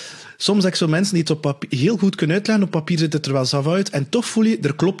 Soms heb ik zo mensen die het op papier heel goed kunnen uitleggen. Op papier ziet het er wel zaf uit. En toch voel je,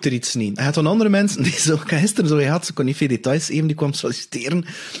 er klopt er iets niet. En je hebt dan andere mensen die zo... Gisteren zo gehad, ik kon niet veel details even, die kwam solliciteren. En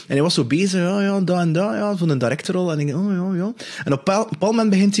hij was zo bezig, ja, dat en dat, ja, zo'n directorrol. En ik denk, ja. En op een bepaald moment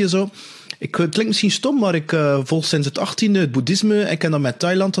begint hij zo... Het klinkt misschien stom, maar ik volg sinds het 18e het boeddhisme. Ik ken dan met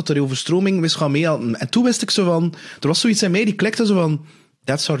Thailand, dat er overstroming wist gaan meehelpen. En toen wist ik zo van... Er was zoiets in mij, die klikte zo van...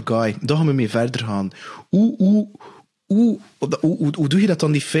 That's our guy. Daar gaan we mee verder gaan. Hoe doe je dat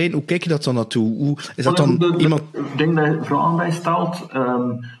dan, die feiten? Hoe kijk je dat dan naartoe? Is dat dan iemand... Ik denk dat je vragen bij stelt.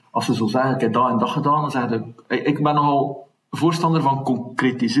 Als ze zo zeggen, ik heb dat en dat gedaan, dan zeg je... Ik ben nogal voorstander van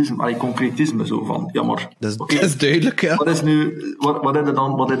concretisme. Zo van, ja, maar... Dat is duidelijk, ja.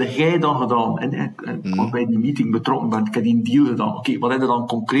 Wat heb jij dan gedaan? En bij die meeting betrokken bent, ik heb die deal gedaan. Oké, wat heb je dan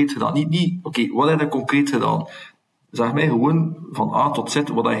concreet gedaan? Wat heb je concreet gedaan? Zeg mij gewoon van A tot Z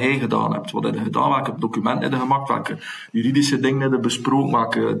wat jij gedaan hebt. Wat heb je gedaan, welke documenten heb je gemaakt, welke juridische dingen heb je besproken,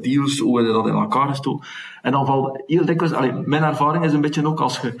 welke deals, hoe heb je dat in elkaar gestoken. En dan valt heel dikwijls... mijn ervaring is een beetje ook,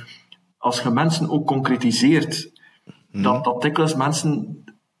 als je mensen ook concretiseert, dat dikwijls mensen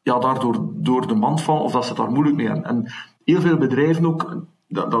daardoor door de mand vallen, of dat ze daar moeilijk mee hebben. En heel veel bedrijven ook,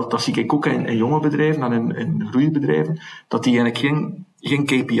 dat zie ik ook in jonge bedrijven en in groeibedrijven, dat die eigenlijk geen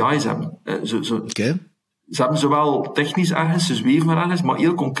KPI's hebben. Oké. Ze hebben zowel technisch ergens, ze zweven maar ergens, maar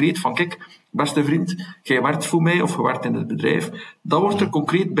heel concreet van, kijk, beste vriend, jij werkt voor mij of je werkt in het bedrijf. Dat wordt er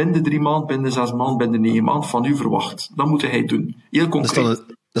concreet binnen 3 maanden, binnen 6 maanden, binnen 9 maanden van u verwacht. Dat moet hij doen. Heel concreet.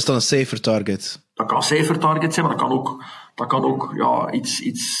 Dat is dan een cijfer target? Dat kan een cijfer target zijn, maar dat kan ook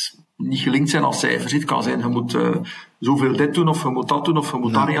iets niet gelinkt zijn als cijfers. Het kan zijn, je moet zoveel dit doen, of je moet dat doen, of je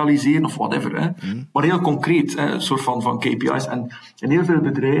moet dat realiseren, of whatever. Hè. Maar heel concreet, een soort van KPI's. En in heel veel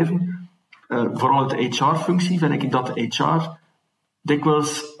bedrijven... vooral uit de HR-functie vind ik dat de HR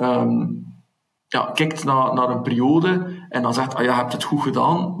dikwijls kijkt naar een periode en dan zegt, je hebt het goed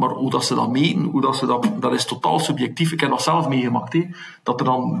gedaan, maar hoe dat ze dat meten, dat is totaal subjectief. Ik heb dat zelf meegemaakt, dat er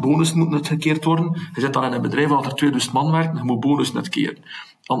dan bonus moet uitgekeerd worden. Je zit dan in een bedrijf waar er 2000 man werkt, je moet bonus uitkeren.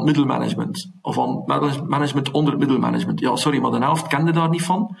 Aan het middelmanagement, of aan management onder het middelmanagement. Ja, sorry, maar de helft kende daar niet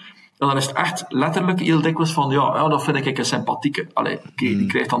van. En dan is het echt letterlijk heel dikwijls van, dat vind ik een sympathieke. Die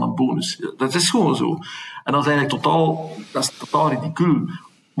krijgt dan een bonus. Dat is gewoon zo. En dat is eigenlijk totaal ridicuul.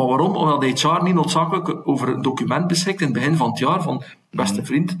 Maar waarom? Omdat de HR niet noodzakelijk over een document beschikt in het begin van het jaar van, beste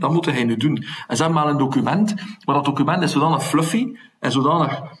vriend, dat moet hij nu doen. En ze hebben maar een document, maar dat document is zodanig fluffy en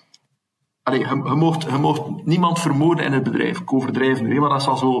zodanig je mocht niemand vermoorden in het bedrijf. Ik overdrijf nu, maar dat is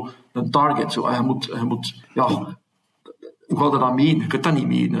al zo een target. Zo. Je moet hoe gaat je dat meten? Je kunt dat niet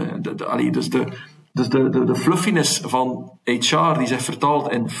meten. Dus de fluffiness van HR die zich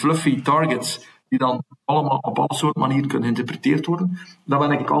vertaalt in fluffy targets, die dan allemaal op alle soorten manieren kunnen geïnterpreteerd worden, daar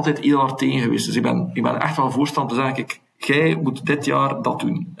ben ik altijd heel hard tegen geweest. Dus ik ben echt wel voorstander te zeggen, jij moet dit jaar dat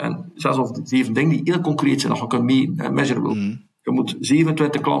doen. En 6 of 7 dingen die heel concreet zijn, dat je kunt meten, measurable. Je moet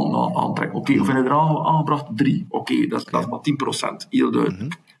 27 klanten aantrekken. Oké, hoeveel heb je er aangebracht? 3. Oké, dat is maar 10%. Heel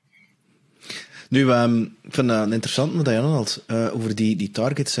duidelijk. Nu, ik vind dat interessant wat Jan had over die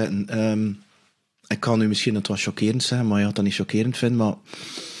targets zetten. Ik kan nu misschien het wat chockerend zeggen, maar je gaat dat niet chockerend vinden. Maar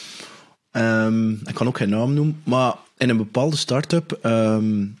ik kan ook geen naam noemen. Maar in een bepaalde start-up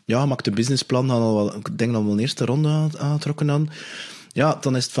maakt een businessplan. Ik denk dat we de eerste ronde aangetrokken hadden. Ja,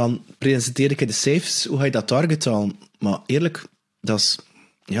 dan is het van, presenteer ik de cijfers, hoe ga je dat target halen? Maar eerlijk, dat is,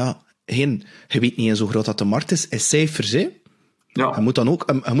 je weet niet eens hoe groot dat de markt is cijfers, hè? Ja. Je moet dan ook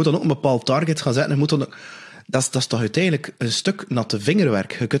een bepaald target gaan zetten. Dat is toch uiteindelijk een stuk natte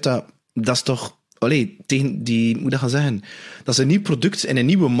vingerwerk. Je kunt dat is toch, tegen die, moet dat gaan zeggen, dat is een nieuw product in een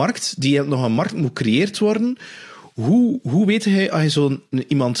nieuwe markt, die nog een markt moet gecreëerd worden. Hoe weet hij, als je zo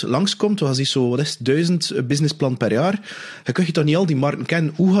iemand langskomt, zoals die zo, 1000 businessplan per jaar, je kunt je toch niet al die markten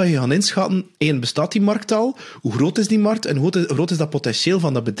kennen. Hoe ga je gaan inschatten, bestaat die markt al? Hoe groot is die markt? En hoe groot is dat potentieel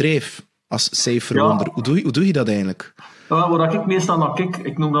van dat bedrijf als cijferwonder? Hoe doe je dat eigenlijk? Wat ik meestal naar kijk,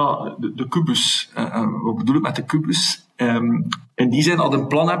 ik noem dat de kubus. Wat bedoel ik met de kubus? In die zin, als je een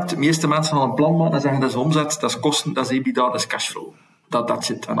plan hebt, de meeste mensen gaan een plan maken en zeggen dat is omzet, dat is kosten, dat is EBITDA, dat is cashflow. Dat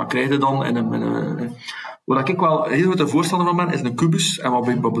zit. En dan krijg je dan wat ik wel heel goed een voorstander van ben, is een kubus. En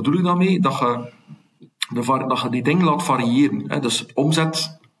wat bedoel ik daarmee? Dat je die dingen laat variëren. Hè? Dus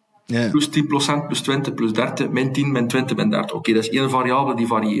omzet plus 10%, plus 20, plus 30, min 10, min 20, min 30. Oké, dat is één variabele die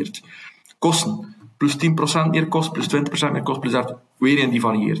varieert. Kosten. Plus 10% meer kost, plus 20% meer kost, plus 30. Weer één die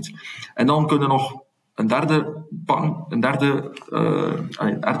varieert. En dan kun je nog een derde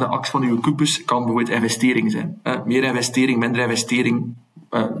aks van je kubus kan bijvoorbeeld investering zijn. Meer investering, minder investering.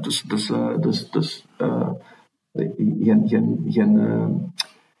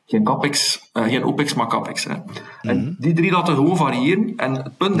 Geen capex, geen opex, maar capex. En die 3 laten gewoon variëren. En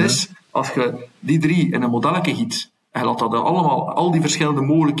het punt is, als je die 3 in een modelletje giet, en laat dat allemaal, al die verschillende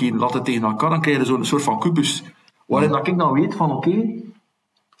mogelijkheden, laat het tegen elkaar, dan krijg je zo'n soort van kubus, waarin dat ik dan weet van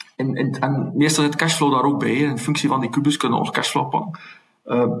en meestal zit cashflow daar ook bij. In functie van die kubus kunnen we ons cashflow pakken.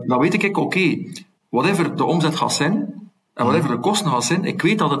 Dan weet ik, whatever de omzet gaat zijn, en whatever de kosten gaat zijn, ik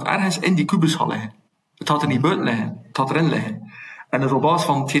weet dat het ergens in die kubus gaat liggen. Het gaat er niet buiten liggen, het gaat erin liggen. En dus op basis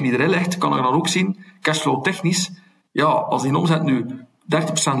van hetgeen die erin ligt, kan ik dan ook zien, cashflow technisch, als die omzet nu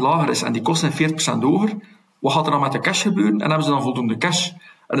 30% lager is en die kosten 40% hoger, wat gaat er dan met de cash gebeuren? En hebben ze dan voldoende cash?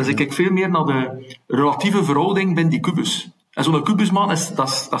 En dus ik kijk veel meer naar de relatieve verhouding binnen die kubus. En zo'n kubusmaan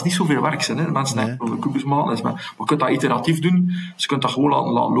dat is niet zoveel werk. Hè? Mensen denken, een kubusmaan is maar je kunt dat iteratief doen. Dus je kunt dat gewoon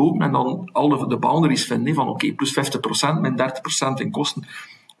laten lopen en dan al de boundaries vinden. Van plus 50%, min 30% in kosten.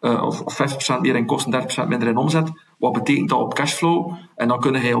 Of 50% meer in kosten, 30% minder in omzet. Wat betekent dat op cashflow? En dan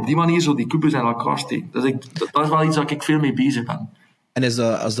kun je op die manier zo die kubus in elkaar steken. Dus dat is wel iets waar ik veel mee bezig ben. En is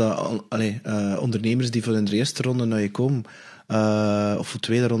dat, als dat ondernemers die voor in de eerste ronde naar je komen, of voor de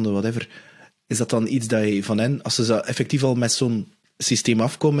tweede ronde, whatever, is dat dan iets dat je van hen, als ze effectief al met zo'n systeem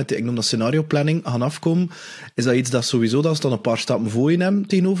afkomen, ik noem dat scenario planning, gaan afkomen, is dat iets dat sowieso dat ze dan een paar stappen voor je hebben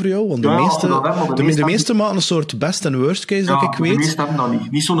tegenover jou? Want de meeste maken een soort best en worst case, dat ik weet. De meeste hebben dat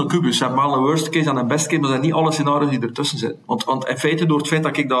niet. Niet zo'n kubus. Ze hebben wel een worst case en een best case, maar dat zijn niet alle scenario's die ertussen zitten. Want in feite, door het feit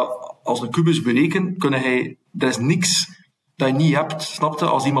dat ik dat als een kubus bereken, er is niks dat je niet hebt, snapte?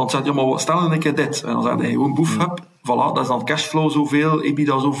 Als iemand zegt, maar stel een keer dit, en dan zeg je gewoon boef, hup, voilà, dat is dan cashflow zoveel,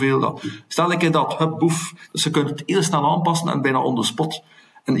 EBITDA zoveel. Stel een keer dat, hup, boef. Dus ze kunnen het heel snel aanpassen en bijna on the spot.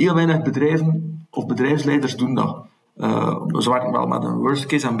 En heel weinig bedrijven of bedrijfsleiders doen dat. Ze werken wel met een worst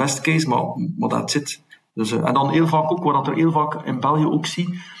case en best case, maar dat zit. Dus, en dan heel vaak ook, wat er heel vaak in België ook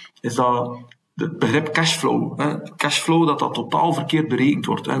zie, is dat het begrip cashflow. Cashflow, dat totaal verkeerd berekend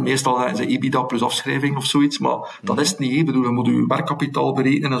wordt. Meestal zijn ze EBITDA plus afschrijving of zoiets, maar dat is het niet. Ik bedoel, je moet je werkkapitaal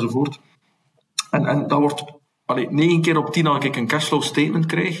berekenen enzovoort. En dat wordt 9 keer op 10 als ik een cashflow statement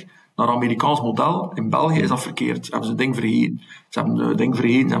krijg, naar een Amerikaans model, in België is dat verkeerd. Hebben ze het ding vergeten. Ze hebben het ding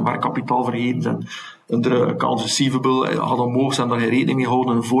vergeten, zijn werkkapitaal vergeten, zijn accounts receivable gaat omhoog, zijn daar geen rekening mee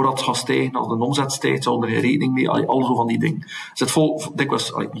houden, een voorraad gaat stijgen, als de omzet stijgt, zal er geen rekening mee, al zo van die dingen. Het zit vol,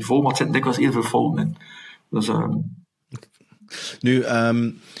 dikwijls, niet vol, maar het zit dikwijls heel veel fouten in. Dus, Nu,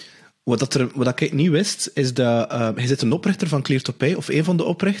 wat ik niet wist, is dat je zit een oprichter van Clear to Pay, of een van de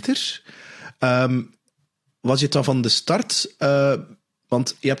oprichters. Was je dan van de start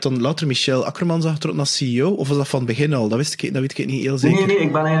Want je hebt dan later Michel Akkermans aangetrokken als CEO, of was dat van het begin al? Dat weet ik niet heel zeker. Nee,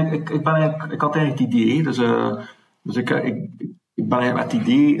 ik had eigenlijk het idee. Dus ik ben eigenlijk met het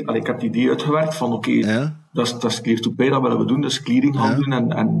idee, ik heb het idee uitgewerkt van oké, dat is clear to pay, dat willen we doen, dus clearing gaan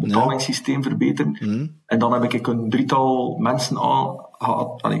doen en betalingssysteem verbeteren. En dan heb ik een drietal mensen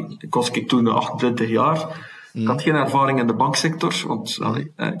gehad. Ik was toen 28 jaar. Ik had geen ervaring in de banksector, want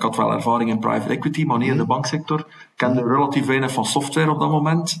ik had wel ervaring in private equity, maar niet in de banksector. Ik kende relatief weinig van software op dat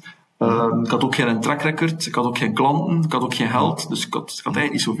moment. Ik had ook geen track record, ik had ook geen klanten, ik had ook geen geld, dus ik had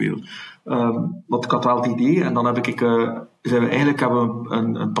eigenlijk niet zoveel. Want ik had wel het idee, en dan hebben we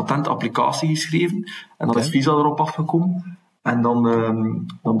een patentapplicatie geschreven, en dan is Visa erop afgekomen. En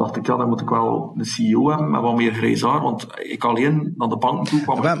dan dacht ik, dan moet ik wel een CEO hebben met wat meer grijs haar, want ik alleen naar de banken toe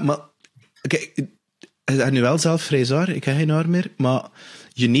kwam. Maar je hebt nu wel zelf grijs haar, ik heb geen haar meer, maar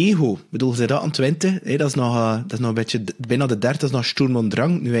je ego, je zei dat aan 20, dat is nog een beetje, bijna de 30, dat is nog Sturm und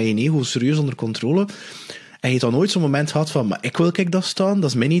Drang, nu heb je ego serieus onder controle. En je hebt dan nooit zo'n moment gehad van, maar ik wil dat staan, dat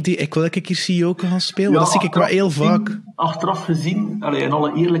is mijn idee, ik wil hier CEO gaan spelen, dat zie ik wel heel vaak. Achteraf gezien, in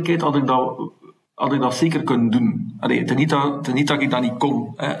alle eerlijkheid, had ik dat zeker kunnen doen. Het is niet dat ik dat niet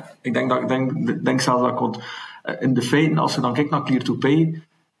kon. Hè. Ik denk zelfs dat ik kon. In de feiten, als je dan kijkt naar Clear to Pay,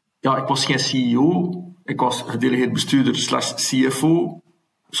 ik was geen CEO, ik was gedelegeerd bestuurder / CFO,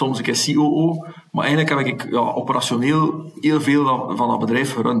 soms een keer COO, maar eigenlijk heb ik operationeel heel veel van dat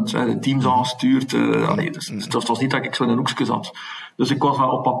bedrijf gerund. De teams aangestuurd. Dus het was niet dat ik zo in een hoekje zat. Dus ik was wel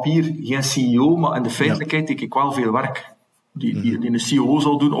op papier geen CEO, maar in de feitelijkheid deed ik wel veel werk. Die een CEO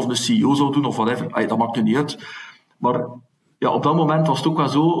zou doen, of een CEO zou doen, of whatever. Dat maakt nu niet uit. Maar op dat moment was het ook wel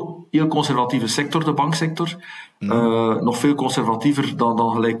zo, heel conservatieve sector, de banksector. Nog veel conservatiever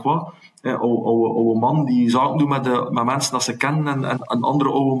dan gelijk wat. Oude man die zaken doen met mensen dat ze kennen en een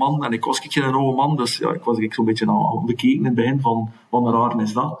andere oude man. En ik was geen oude man, dus ik was zo'n beetje al bekeken in het begin van wat een raar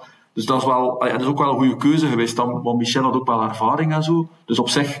is dat. Dus dat is ook wel een goede keuze geweest, want Michel had ook wel ervaring en zo. Dus op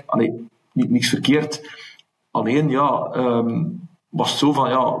zich, niks verkeerd. Alleen, was het zo van,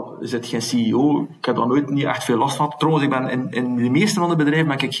 je zit geen CEO. Ik heb daar nooit niet echt veel last van. Trouwens, ik ben in de meeste van de bedrijven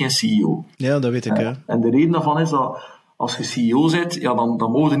ben ik geen CEO. Ja, dat weet ik, ja. En de reden daarvan is dat als je CEO bent,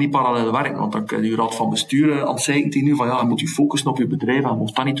 dan mogen je niet parallel werken. Want dan kan je raad van bestuur aan het zeggen tegen je van, je moet je focussen op je bedrijf en je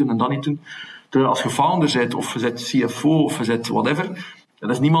moet dat niet doen en dat niet doen. Terwijl als je founder bent, of je bent CFO, of je bent whatever, dat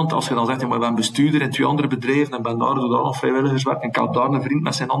is niemand, als je dan zegt, maar ik ben bestuurder in 2 andere bedrijven en ben daar nog vrijwilligerswerk en ik heb daar een vriend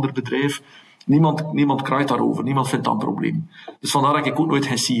met zijn ander bedrijf. Niemand kraait daarover, niemand vindt dat een probleem. Dus vandaar dat ik ook nooit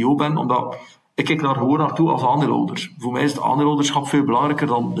geen CEO ben, omdat ik kijk daar gewoon naartoe als aandeelhouder. Voor mij is het aandeelhouderschap veel belangrijker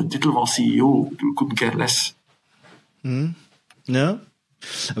dan de titel van CEO. Ik doe een keer les. Ja.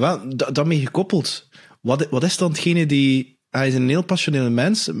 Wel, daarmee gekoppeld. Wat is dan hetgene die... Hij is een heel passionele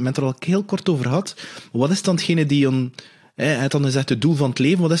mens, we hebben het er al heel kort over gehad. Wat is dan hetgene die... Hij dan gezegd het doel van het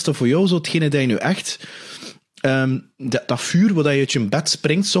leven. Wat is dan voor jou zo hetgene dat je nu echt... dat vuur waar je uit je bed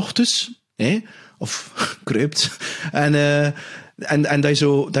springt, 's ochtends... of kruipt, en dat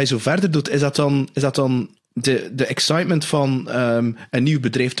je zo verder doet, is dat dan de excitement van een nieuw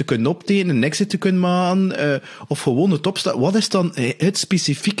bedrijf te kunnen optekenen, een exit te kunnen maken, of gewoon het opstaan? Wat is dan het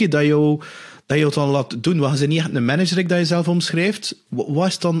specifieke dat je dan laat doen? Wat is niet echt een manager dat je zelf omschrijft?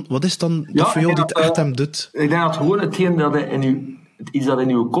 Wat is dan dat voor jou dit echt hem doet? Ik denk dat gewoon hetgeen dat iets dat in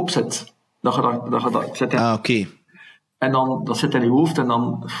je kop zit, dat je dat zit in. Oké. En dan, dat zit in je hoofd en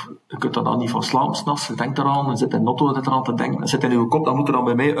dan, je kunt er dan niet van slapen 's nachts. Je denkt eraan, je zit in de auto eraan te denken. Dat zit in je kop, dat moet er dan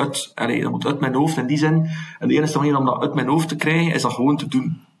bij mij uit. Dat moet uit mijn hoofd in die zin. En de enige manier om dat uit mijn hoofd te krijgen, is dat gewoon te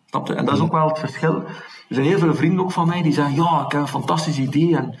doen. Snap je? En dat is ook wel het verschil. Er zijn heel veel vrienden ook van mij die zeggen, ik heb een fantastisch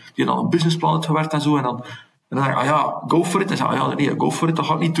idee. En die hebben dan een businessplan uitgewerkt en zo. En dan zeg ik, go for it. En zeg nee, go for it, dat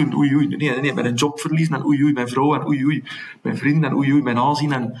ga ik niet doen. Oei. Nee, mijn job verliezen en oei, mijn vrouw en oei, mijn vrienden en oei, mijn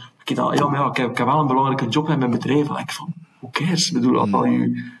aanzien. En ik heb wel een belangrijke job in mijn bedrijf. En ik van, who cares? Ik bedoel,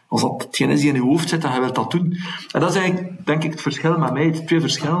 als dat hetgeen is die in je hoofd zit, dan ga je dat doen. En dat is eigenlijk, denk ik, het verschil met mij. Het zijn 2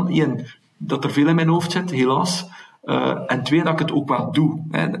 verschillen. 1, dat er veel in mijn hoofd zit, helaas. En 2, dat ik het ook wel doe.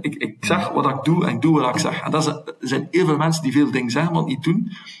 Ik zeg wat ik doe en ik doe wat ik zeg. En er zijn heel veel mensen die veel dingen zeggen, maar niet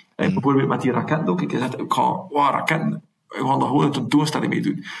doen. Bijvoorbeeld met die raketten ook. Ik zeg, ik ga raketten, we gaan daar gewoon een tentoonstelling mee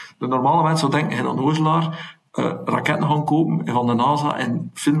doen. De normale mensen zouden denken, dan Hoezelaar, raketten gaan kopen van de NASA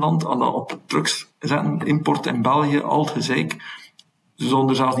in Finland, en dat op trucks zetten, import in België, al het gezeik. Ze zullen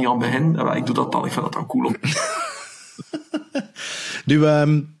er zelfs niet aan beginnen. Ik doe dat dan, ik vind dat dan cool. Nu,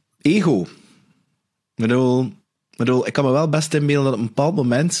 ego. Ik kan me wel best inbeelden dat op een bepaald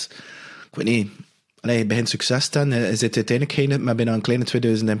moment, ik weet niet, je begint succes te hebben, je zit uiteindelijk met bijna een kleine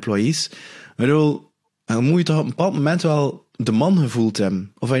 2000 employees. Je moet je toch op een bepaald moment wel de man gevoeld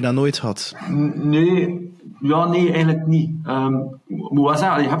hebben, of heb je dat nooit had? Nee, eigenlijk niet. moet wel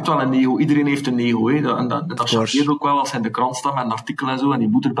zeggen, je hebt wel een ego. Iedereen heeft een ego. Hè. En dat chargeert ook wel als hij in de krant staat met een artikel en zo. En die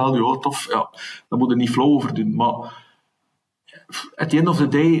moeder belt je, tof. Ja, daar moet je niet flauw over doen. Maar at the end of the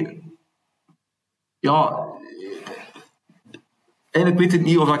day... Ja... Eigenlijk weet ik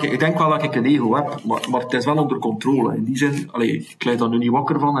niet of ik denk wel dat ik een ego heb, maar het is wel onder controle. In die zin, ik leid daar nu niet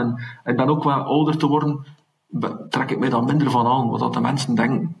wakker van. En ik ben ook wel ouder te worden, trek ik mij dan minder van aan, wat dat de mensen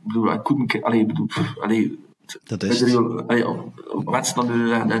denken. Dat is het. Mensen dan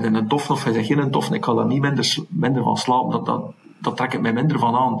zeggen, een tof of hij zegt geen tof, ik ga daar niet minder van slapen. Dat trek ik mij minder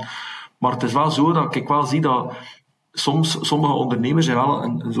van aan. Maar het is wel zo dat ik wel zie dat sommige ondernemers hebben wel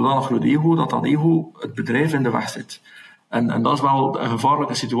een zodanig groot ego, dat ego het bedrijf in de weg zit. En dat is wel een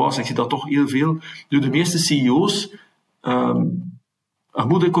gevaarlijke situatie. Ik zie dat toch heel veel. De meeste CEO's... je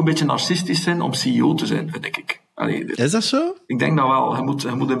moet ook een beetje narcistisch zijn om CEO te zijn, vind ik. Is dat zo? Ik denk dat wel. Je moet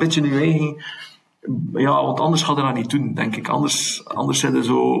een beetje je eigen... Ja, want anders gaat je dat niet doen, denk ik. Anders zijn er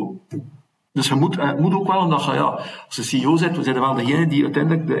zo... Dus je moet ook wel, omdat je, als je CEO bent, we zijn wel degene die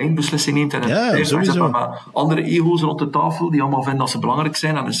uiteindelijk de eindbeslissing neemt. En sowieso. Met andere ego's rond de tafel, die allemaal vinden dat ze belangrijk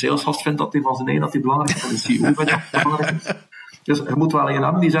zijn. En een salesgast vindt dat hij van zijn eigen dat hij belangrijk is. En een CEO vindt dat hij belangrijk is. Dus je moet wel een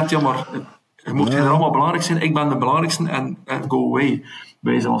hebben die zegt, ja, maar je moet hier allemaal belangrijk zijn. Ik ben de belangrijkste en go away,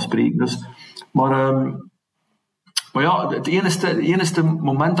 bij wijze van spreken. Dus, maar ja, het enige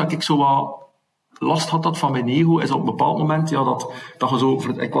moment dat ik zo wat last had van mijn ego, is op een bepaald moment, dat je zo...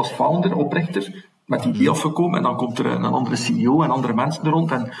 Ik was founder, oprichter, met die idee afgekomen, en dan komt er een andere CEO en andere mensen er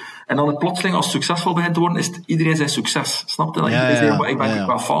rond. En dan het plotseling, als het succesvol begint te worden, is het iedereen zijn succes. Snap je? Iedereen zegt, ik ben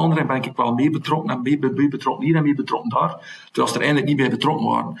wel founder, en ben ik wel mee betrokken, en mee betrokken hier en mee betrokken daar. Terwijl ze er eigenlijk niet bij betrokken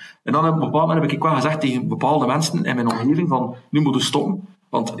waren. En dan op een bepaald moment heb ik wel gezegd tegen bepaalde mensen in mijn omgeving van, nu moet je stoppen,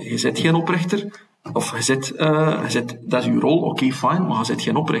 want je bent geen oprichter. Of je zit, dat is je rol, oké, fine, maar je zit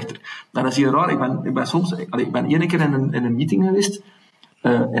geen oprichter. En dat is heel raar. Ik ben één keer in een meeting geweest,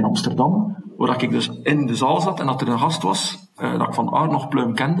 in Amsterdam, waar ik dus in de zaal zat en dat er een gast was, dat ik van Aard nog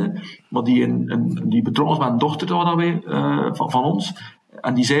Pluim kende, maar die betrokken was met een dochter van ons.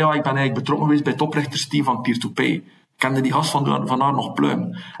 En die zei, ik ben eigenlijk betrokken geweest bij het oprichtersteam van Peer2Pay. Ik kende die gast van Aard nog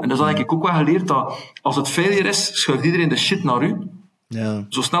Pluim. En dus had ik ook wel geleerd dat als het failure is, schuift iedereen de shit naar u. Ja.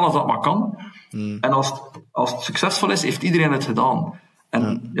 Zo snel als dat maar kan. En als het succesvol is, heeft iedereen het gedaan.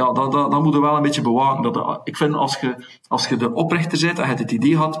 En dat moet je wel een beetje bewaken. Ik vind, als je de oprichter bent en je het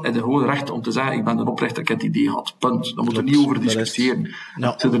idee had, heb je gewoon recht om te zeggen, ik ben de oprichter, ik heb het idee gehad. Punt. Daar moet je niet over discussiëren.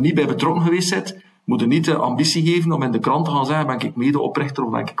 Als je er niet bij betrokken geweest bent, moet je niet de ambitie geven om in de krant te gaan zeggen, ben ik mede-oprichter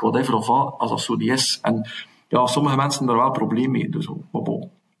of ben ik whatever of wat, als dat zo niet is. En sommige mensen hebben daar wel problemen mee. Dus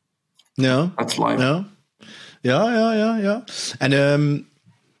that's life. Ja. En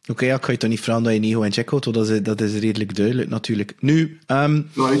oké, ik ga je toch niet vragen dat je niet gewoon checkt, want dat is redelijk duidelijk natuurlijk. Nu,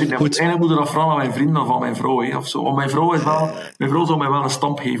 goed. Eigenlijk moet je dat vragen aan mijn vrienden of aan mijn vrouw, of zo. Want mijn vrouw zou mij wel een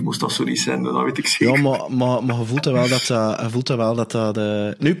stamp geven, moest dat zo niet zijn, dat weet ik zeker. Ja, maar je voelt wel dat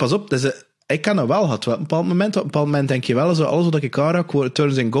Nu, pas op, ik kan dat wel gehad. Op een bepaald moment denk je wel, alles wat ik aanraak,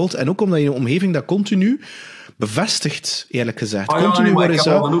 turns in gold. En ook omdat je een omgeving dat continu bevestigt, eerlijk gezegd. Ik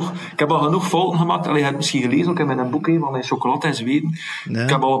heb al genoeg fouten gemaakt. Je hebt misschien gelezen, ook in mijn boek van mijn chocolade en Zweden. Nee. Ik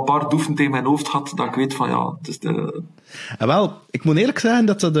heb al een paar doefen tegen mijn hoofd gehad, dat ik weet van, het is de... Wel, ik moet eerlijk zeggen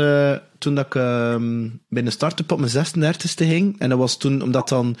dat toen ik bij een start-up op mijn 36e ging, en dat was toen, omdat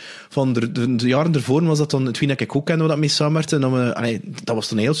dan van de jaren ervoor was dat dan hetgeen dat ik ook kende, wat dat mee samenwerkte, dat was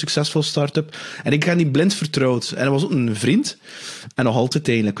toen een heel succesvol start-up. En ik had die blind vertrouwd. En dat was ook een vriend. En nog altijd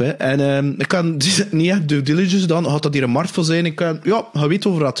eigenlijk. Hè. En ik kan niet echt due diligence dan, had dat hier een markt voor zijn. Je weet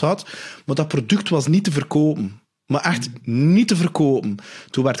over wat het gaat, maar dat product was niet te verkopen. Maar echt niet te verkopen.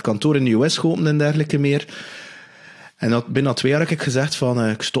 Toen werd het kantoor in de US geopend en dergelijke meer. En binnen 2 jaar heb ik gezegd van,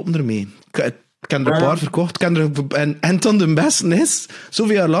 ik stop ermee. Ik heb er een paar verkocht. En dan de beste is,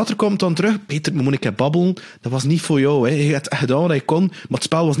 zoveel jaar later komt dan terug, Peter, moet ik babbelen? Dat was niet voor jou. Hè. Je hebt gedaan wat je kon, maar het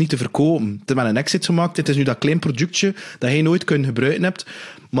spel was niet te verkopen. Er werd een exit gemaakt. Het is nu dat klein productje dat je nooit kunt gebruiken hebt.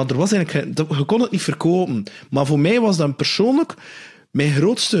 Maar er was eigenlijk, je kon het niet verkopen. Maar voor mij was dat persoonlijk mijn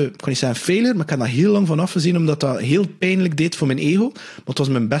grootste, ik kan niet zeggen failure, maar ik heb dat heel lang van afgezien, omdat dat heel pijnlijk deed voor mijn ego. Maar het was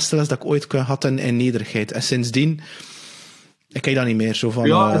mijn beste les dat ik ooit had in nederigheid. En sindsdien, ik kijk dat niet meer. Zo van,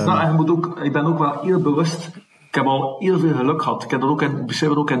 ik ben ook wel heel bewust. Ik heb al heel veel geluk gehad. Ik heb dat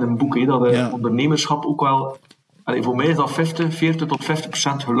beschrijf het ook in een boek, dat ondernemerschap ook wel... voor mij is dat 40 tot 50%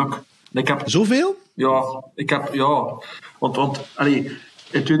 geluk. Zoveel? Ja, want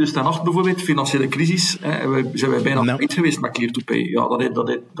in 2008 bijvoorbeeld, financiële crisis, zijn wij bijna failliet geweest met Peer2Pay. Ja,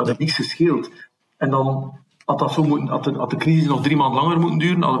 dat heeft niets gescheeld. En dan had de crisis nog 3 maanden langer moeten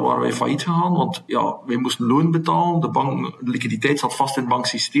duren, dan waren wij failliet gegaan, want ja, wij moesten loon betalen, de liquiditeit zat vast in het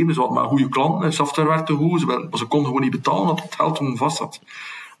banksysteem, dus we hadden maar goede klanten, de software werkte goed, maar ze konden gewoon niet betalen, omdat het geld toen vast zat.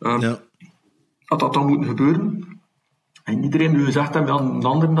 Had dat dan moeten gebeuren? En iedereen die gezegd heeft, een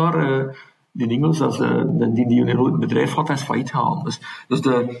ander daar, die Engels, die een groot bedrijf had, is failliet gegaan. Dus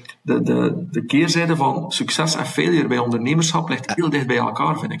de keerzijde van succes en failure bij ondernemerschap ligt heel dicht bij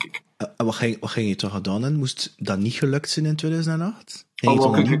elkaar, vind ik. En wat ging je toch gedaan hebben? Moest dat niet gelukt zijn in 2008? Ging je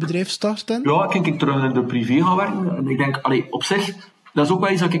toch een nieuw bedrijf starten? Ja, ik terug in de privé gaan werken. En ik denk, op zich, dat is ook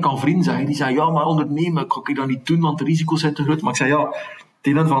wel iets dat ik aan vrienden zeg. Die zeggen, ja, maar ondernemen, kan ik dat niet doen, want de risico's zijn te groot. Maar ik zeg, ja,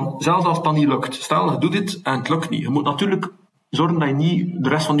 tegen van, zelfs als het dan niet lukt. Stel, je doet dit en het lukt niet. Je moet natuurlijk zorgen dat je niet de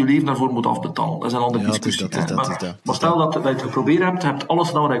rest van je leven daarvoor moet afbetalen. Dat is een andere discussie. Maar stel dat je het geprobeerd hebt, je hebt alles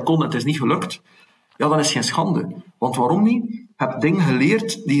gedaan wat je kon en het is niet gelukt, ja, dan is het geen schande. Want waarom niet? Je hebt dingen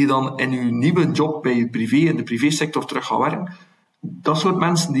geleerd die je dan in je nieuwe job bij je privé, in de privésector terug gaat werken. Dat soort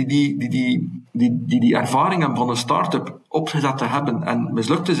mensen die ervaring hebben van een start-up opgezet te hebben en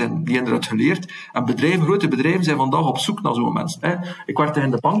mislukt te zijn, die hebben eruit geleerd. En grote bedrijven zijn vandaag op zoek naar zo'n mensen. Ik werkte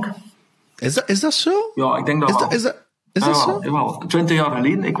in de bank. Is dat zo? Ja, ik denk dat wel. Is dat zo? Jawel. 20 jaar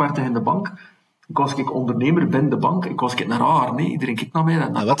geleden, ik werkte in de bank. Ik was ondernemer binnen de bank. Ik was naar raar, nee. Iedereen kijkt naar mij.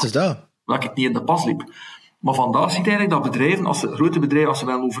 En wat is dat? Dat ik niet in de pas liep. Maar vandaag zie je eigenlijk dat bedrijven, grote bedrijven, als ze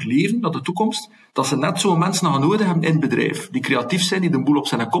willen overleven naar de toekomst, dat ze net zo'n mensen gaan nodig hebben in het bedrijf. Die creatief zijn, die de boel op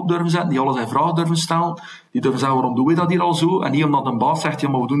zijn kop durven zetten, die alles in vraag durven stellen, die durven zeggen, waarom doen we dat hier al zo? En niet omdat een baas zegt, ja,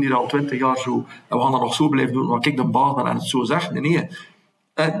 maar we doen hier al 20 jaar zo, en we gaan dat nog zo blijven doen, want ik de baas ben en het zo zegt. Nee.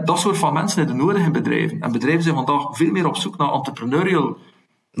 Dat soort van mensen hebben nodig in bedrijven. En bedrijven zijn vandaag veel meer op zoek naar entrepreneurial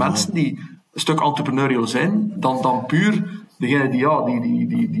mensen die een stuk entrepreneurial zijn, dan puur degene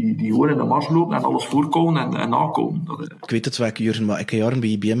die gewoon in de mars lopen en alles voorkomen en nakomen. Ik weet het wel, Jurgen, maar ik heb jaren bij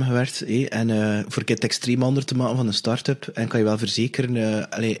IBM gewerkt. En voor het extreem ander te maken van een start-up. En kan je wel verzekeren,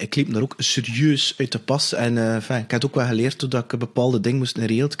 ik liep daar ook serieus uit de pas. En ik heb ook wel geleerd dat ik bepaalde dingen moest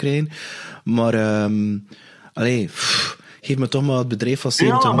geregeld krijgen. Maar, geef me toch maar het bedrijf van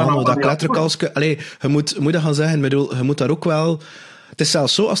 70 man. Dat ik letterlijk als... je moet dat gaan zeggen. Je moet daar ook wel... Het is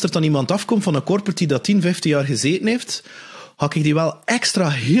zelfs zo, als er dan iemand afkomt van een corporate die dat 10, 15 jaar gezeten heeft, ga ik die wel extra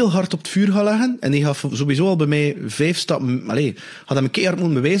heel hard op het vuur gaan leggen. En die gaat sowieso al bij mij 5 stappen... gaat hem een keer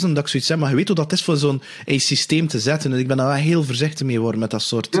moeten bewijzen, omdat ik zoiets zeg, maar je weet hoe dat is voor zo'n systeem te zetten. En ik ben daar wel heel voorzichtig mee worden met dat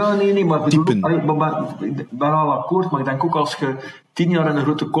soort maar typen. Ik ben al akkoord, maar ik denk ook als je 10 jaar in een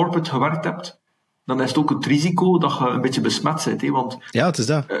grote corporate gewerkt hebt, dan is het ook het risico dat je een beetje besmet bent. Want, ja, het is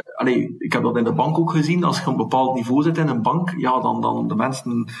dat. Ik heb dat in de bank ook gezien. Als je op een bepaald niveau zit in een bank, ja, dan de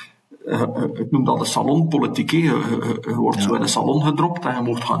mensen... ik noem dat de salonpolitiek. Je wordt zo in een salon gedropt en je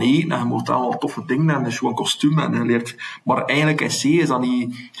moet gaan eten en je moet allemaal toffe dingen en je gewoon kostuum en je leert... Maar eigenlijk in C is dat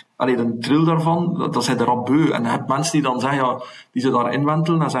niet... de trill daarvan, dat zijn de rabeu. En je hebt mensen die dan zeggen, ja, die ze daar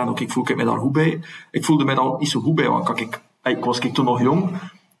inwentelen en zeggen, ik voel mij daar goed bij. Ik voelde mij daar niet zo goed bij, want ik was toen nog jong.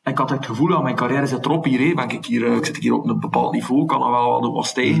 En ik had het gevoel dat mijn carrière zit erop hier. Ik zit hier op een bepaald niveau. Ik kan er wel wat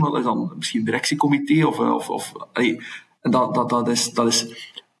stijgen. Maar dat is dan misschien directiecomité. En dat is...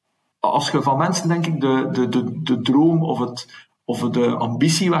 Als je van mensen, denk ik, de droom of de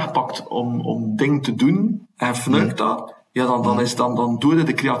ambitie wegpakt om dingen te doen, en fnuikt dat, ja, dan doe je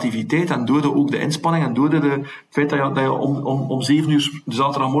de creativiteit en doe je ook de inspanning en doe je het feit dat je om 7 uur de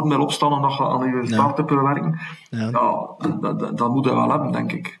zaterdagmorgen wil opstaan en dat je aan je start-up wil werken. Ja, dat moet je wel hebben,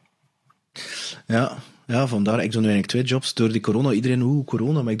 denk ik. Ja, vandaar. Ik doe nu eigenlijk 2 jobs. Door die corona, iedereen,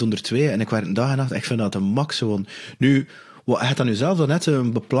 corona, maar ik doe er 2. En ik werk dag en nacht. Ik vind dat de max gewoon. Nu, wat je dan nu zelf net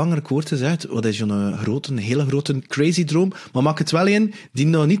een belangrijk woord gezegd. Wat is een hele grote crazy droom? Maar maak het wel een die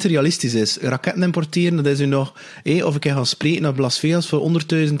nog niet realistisch is. Raketten importeren, dat is nu nog... of ik ga spreken naar Las Vegas voor 100.000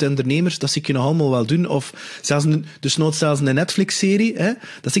 ondernemers, dat zie ik je nog allemaal wel doen. Of zelfs een Netflix-serie,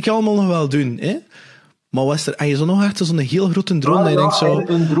 dat zie ik je allemaal nog wel doen. Maar wat is er... Heb je zo nog echt zo'n heel grote droom? Dat je denkt zo...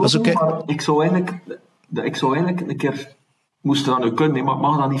 Een droom, maar ik zou eigenlijk een keer... Moest dat nu kunnen, maar ik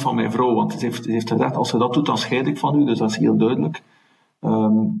mag dat niet van mijn vrouw, want ze heeft gezegd, als je dat doet, dan scheid ik van u, dus dat is heel duidelijk.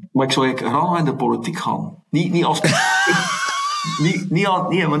 Maar ik zou eigenlijk graag in de politiek gaan. Niet als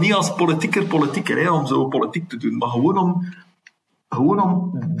politieker, om zo politiek te doen, maar gewoon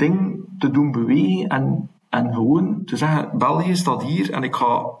om dingen te doen bewegen en gewoon te zeggen, België staat hier en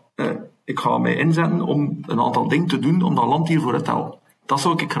ik ga mij inzetten om een aantal dingen te doen om dat land hiervoor te tellen. Dat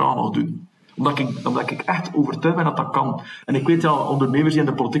zou ik graag nog doen. Omdat ik echt overtuigd ben dat dat kan. En ik weet wel, ondernemers die in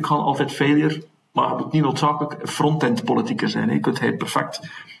de politiek gaan, altijd failure, maar het moet niet noodzakelijk front-end politieker zijn. Je kunt perfect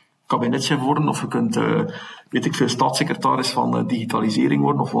kabinetchef worden, of je kunt, weet ik veel, staatssecretaris van digitalisering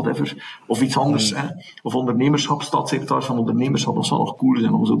worden, of whatever. Of iets anders, hè. Of ondernemerschap, staatssecretaris van ondernemerschap, dat zou nog cool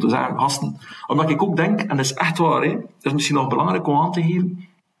zijn om zo te zeggen. Gasten. Omdat ik ook denk, en dat is echt waar, hè, dat is misschien nog belangrijk om aan te geven,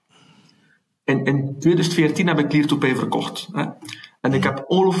 in 2014 heb ik Leertoepij verkocht. Hè. En ik heb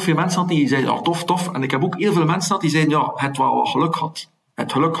ongelooflijk veel mensen gehad die zeiden, ja, tof. En ik heb ook heel veel mensen gehad die zeiden, ja, het wel wat geluk had.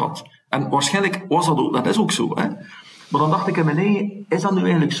 Het geluk had. En waarschijnlijk was dat ook, dat is ook zo. Hè. Maar dan dacht ik in mijn eigen, is dat nu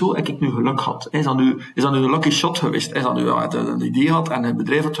eigenlijk zo? Heb ik nu geluk gehad? Is dat nu een lucky shot geweest? Is dat nu een idee had en een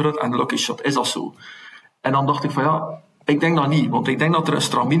bedrijf had gelukt en een lucky shot? Is dat zo? En dan dacht ik van ja, ik denk dat niet. Want ik denk dat er een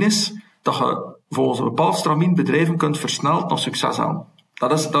stramien is, dat je volgens een bepaald stramien bedrijven kunt versneld naar succes halen.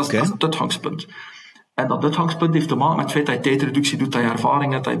 Dat is het uitgangspunt. En dat uitgangspunt heeft te maken met het feit dat je tijdreductie doet, dat je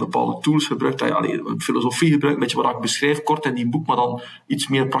ervaring hebt, dat je bepaalde tools gebruikt, dat je een filosofie gebruikt, een beetje wat ik beschrijf, kort in die boek, maar dan iets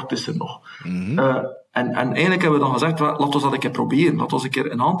meer praktischer nog. En eigenlijk hebben we dan gezegd, laten we dat een keer proberen. Laten we een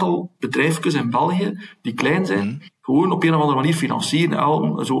keer een aantal bedrijfjes in België, die klein zijn, gewoon op een of andere manier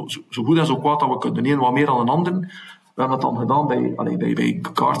financieren, zo goed en zo kwaad dat we kunnen. De een wat meer dan een ander. We hebben dat dan gedaan bij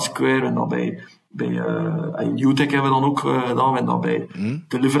Cardsquare en dan bij Newtek hebben we dan ook gedaan. We hebben dat bij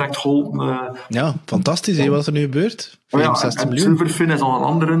Deliveract geholpen. Ja, fantastisch, wat is er nu gebeurd? 65 miljoen. Silverfin is dan een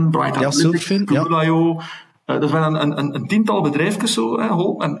andere, Bright Analytics, Google.io. Dus we hebben een tiental bedrijfjes zo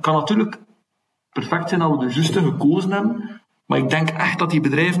geholpen. En het kan natuurlijk perfect zijn dat we de juiste gekozen hebben. Maar ik denk echt dat die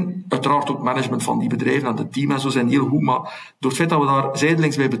bedrijven, uiteraard ook management van die bedrijven en het team en zo zijn heel goed, maar door het feit dat we daar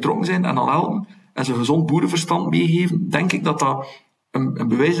zijdelings bij betrokken zijn en dan helpen en ze gezond boerenverstand meegeven, denk ik dat dat een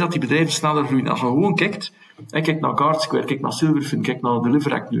bewijs is dat die bedrijven sneller groeien. Als je gewoon kijkt, kijk naar Cardsquare, kijk naar Silverfin, kijk naar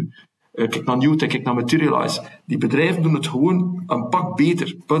Deliveract nu, kijk naar Newtek, kijk naar Materialize. Die bedrijven doen het gewoon een pak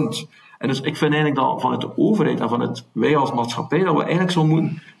beter, punt. En dus ik vind eigenlijk dat vanuit de overheid en vanuit wij als maatschappij, dat we eigenlijk zo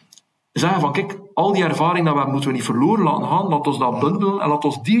moeten zeggen van kijk, al die ervaring dat we hebben, moeten we niet verloren laten gaan, laat ons dat bundelen en laat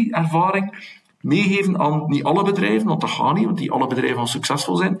ons die ervaring meegeven aan niet alle bedrijven, want dat gaat niet, want die alle bedrijven gaan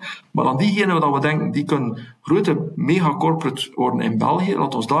succesvol zijn, maar aan diegenen dat we denken, die kunnen grote megacorporate worden in België,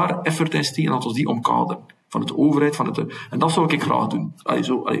 laat ons daar effort in steken en laat ons die omkaderen. Vanuit de overheid, en dat zou ik graag doen.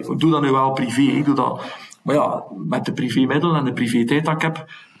 Ik doe dat nu wel privé, ik doe dat, maar ja, met de privémiddelen en de privé-tijd dat ik heb,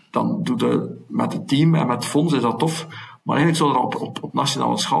 dan doe dat met het team en met het fonds, is dat tof. Maar eigenlijk zou dat op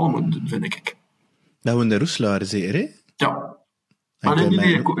nationale schaal moeten doen, vind ik. Dat we in de Roeselare zeker, hè? Ja.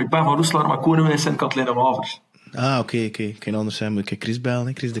 Nee, ik ben van Roeselare, maar wonen we in Sint-Katlijne-Waver. Ah, oké. Ik kan anders zijn, moet ik Chris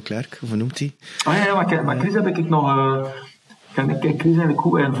bellen, Chris de Klerk, of hoe noemt hij? Maar Chris heb ik nog... Ik ken Chris eigenlijk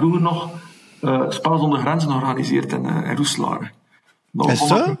goed. En vroeger nog Spel zonder Grenzen georganiseerd in Roeselare. Is het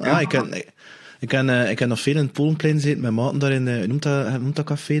zo? Ik heb nog veel in het Polenplein gezeten met maten daar in noemt dat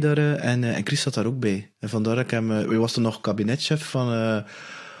café daar, en Chris zat daar ook bij. En vandaar dat ik hem... Wie was er nog kabinetchef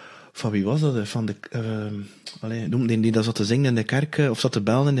van wie was dat? Van de... noemde die dat zat te zingen in de kerk, of zat te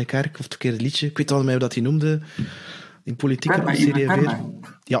bellen in de kerk, of het verkeerde liedje. Ik weet wel mij dat hij noemde. In politieke serie weer.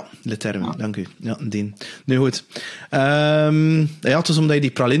 Ja, Leterme, dank u. Ja, die. Nu goed. Het is omdat je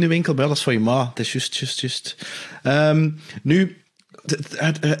die pralinewinkel, dat is van je ma. Het is juist. Nu...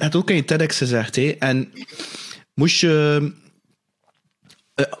 Het ook in je TEDx gezegd, hè? En moest je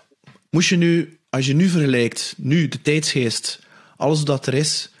nu, als je nu vergelijkt, nu de tijdsgeest, alles wat er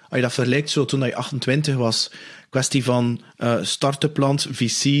is, als je dat vergelijkt zo toen je 28 was, kwestie van start-up land,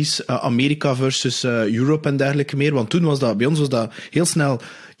 VC's, Amerika versus Europe en dergelijke meer, want toen was dat, bij ons was dat heel snel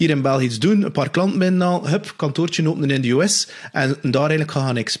hier in België iets doen, een paar klanten binnenhalen, kantoortje openen in de US en daar eigenlijk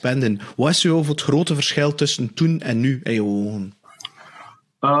gaan expanden. Wat is over het grote verschil tussen toen en nu in je ogen?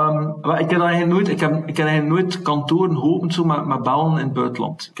 Ik heb eigenlijk nooit kantoren geopend zo met bellen in het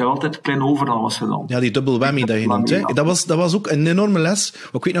buitenland. Ik heb altijd kleine overnames gedaan. Ja, die double whammy dat je noemt. Ja. Dat was ook een enorme les.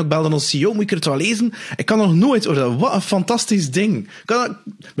 Ik weet nog, ik belde ons CEO, moet ik het wel lezen? Ik kan nog nooit... Wat een fantastisch ding.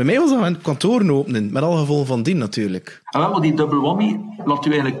 Bij mij was dat een kantoren openen, met alle gevolgen van dien natuurlijk. Maar die double whammy laat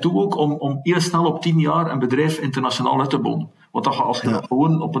u eigenlijk toe ook om heel snel op 10 jaar een bedrijf internationaal uit te bouwen. Want als je dat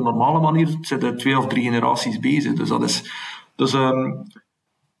gewoon op een normale manier zit er 2 of 3 generaties bezig. Dus dat is...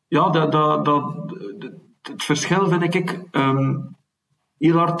 Het verschil vind ik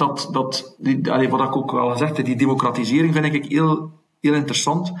heel hard wat ik ook wel gezegd heb, die democratisering vind ik heel, heel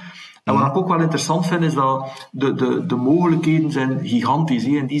interessant. En wat ik ook wel interessant vind, is dat de mogelijkheden zijn gigantisch.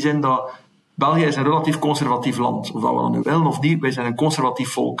 In die zin dat België is een relatief conservatief land. Of dat we dat nu willen of niet, wij zijn een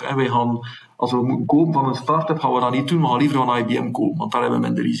conservatief volk. En wij gaan, als we moeten kopen van een start-up, gaan we dat niet doen, we gaan liever van IBM kopen, want daar hebben we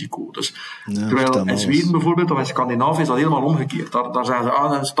minder risico. Dus, terwijl in Zweden bijvoorbeeld, of in Scandinavië, is dat helemaal omgekeerd. Daar zeggen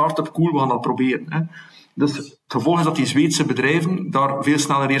ze, een start-up, cool, we gaan dat proberen. Hè. Dus het gevolg is dat die Zweedse bedrijven daar veel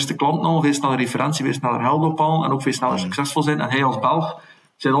sneller eerste klanten halen, veel sneller referentie, veel sneller geld ophalen en ook veel sneller succesvol zijn. En hij als Belg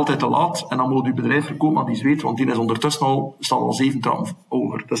zijn altijd te laat en dan moet je bedrijf verkopen aan die zweet, want die is ondertussen staat al 7 trappen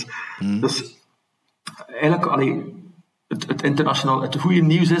over. Dus eigenlijk, het goede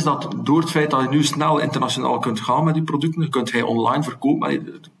nieuws is dat door het feit dat je nu snel internationaal kunt gaan met je producten, kunt je online verkopen.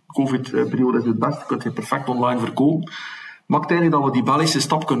 De COVID-periode is het best, kunt je perfect online verkopen. Maakt eigenlijk dat we die Belgische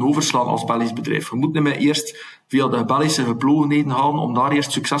stap kunnen overslaan als Belgisch bedrijf. We moeten niet meer eerst via de Belgische geplogenheden gaan om daar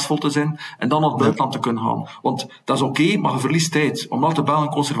eerst succesvol te zijn en dan naar het buitenland te kunnen gaan. Want dat is oké, maar je verliest tijd, omdat de Belgen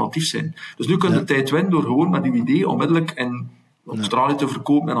conservatief zijn. Dus nu kun je tijd winnen door gewoon met uw idee onmiddellijk in Australië te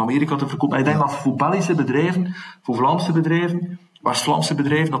verkopen, in Amerika te verkopen. En ik denk dat voor Belgische bedrijven, voor Vlaamse bedrijven, West-Vlaamse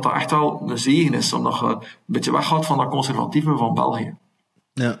bedrijven, dat dat echt wel een zegen is, omdat je een beetje weggaat van dat conservatisme van België.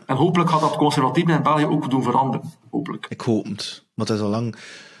 Ja. En hopelijk gaat dat conservatisme in België ook doen veranderen. Hopelijk. Ik hoop het. Want het is al lang...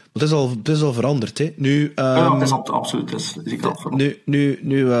 Het is al veranderd, hè. Nu, ja, het is absoluut. Het is zeker veranderd.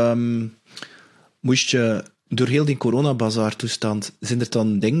 Nu moest je door heel die coronabazaar-toestand, zijn er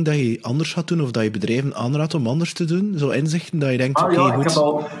dan dingen dat je anders gaat doen, of dat je bedrijven aanraadt om anders te doen? Zo inzichten dat je denkt, goed.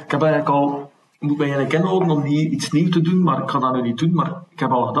 Ik heb eigenlijk al... Ik moet mij eigenlijk inhouden om iets nieuws te doen, maar ik ga dat nu niet doen. Maar ik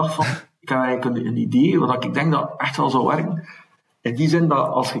heb al gedacht van... Ik heb eigenlijk een idee, wat ik denk dat echt wel zou werken. In die zin dat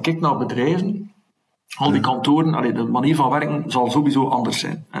als je kijkt naar bedrijven, al die kantoren, de manier van werken zal sowieso anders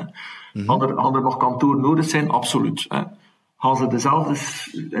zijn. Hè. Gaan er nog kantoren nodig zijn? Absoluut. Hè. Gaan ze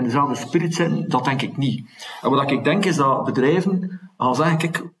in dezelfde spirit zijn? Dat denk ik niet. En wat ik denk is dat bedrijven gaan zeggen,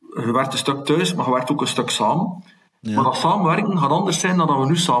 kijk, je werkt een stuk thuis, maar je werkt ook een stuk samen. Ja. Maar dat samenwerken gaat anders zijn dan dat we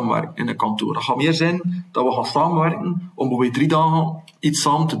nu samenwerken in een kantoor. Dat gaat meer zijn dat we gaan samenwerken om bijvoorbeeld 3 dagen iets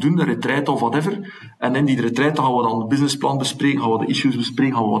samen te doen, een retreat of whatever. En in die retreat gaan we dan het businessplan bespreken, gaan we de issues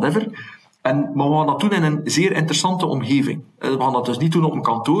bespreken, gaan we whatever. Maar we gaan dat doen in een zeer interessante omgeving. We gaan dat dus niet doen op een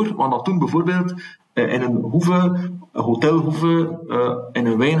kantoor, we gaan dat doen bijvoorbeeld in een hoeve, een hotelhoeve, in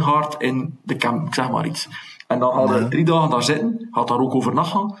een wijngaard, in de camp, ik zeg maar iets. En dan gaat er 3 dagen daar zitten, gaat daar ook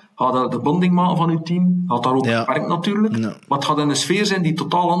overnacht gaan, gaat de bonding maken van uw team, gaat daar ook werken natuurlijk. Ja. Maar het gaat in een sfeer zijn die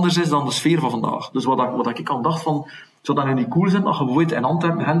totaal anders is dan de sfeer van vandaag. Dus wat ik aan dacht van, zou dat nu niet cool zijn, dat je bijvoorbeeld in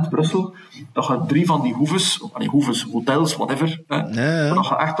Antwerpen, Gent, Brussel, dat je 3 van die hoeves, hotels, whatever, dat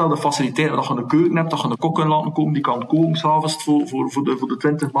je echt wel de faciliteiten, dat je een keuken hebt, dat je een kok kunt laten komen, die kan koken s'avonds voor de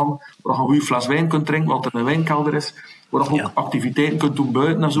 20 man, dat je een goede fles wijn kunt drinken, want er een wijnkelder is, waar je ook activiteiten kunt doen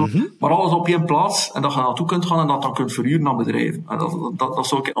buiten en zo. Maar alles op één plaats, en dat je naartoe kunt gaan en dat dan kunt verhuren aan bedrijven. En dat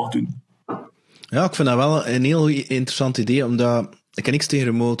zou ik nog doen. Ja, ik vind dat wel een heel interessant idee, omdat ik ken niks tegen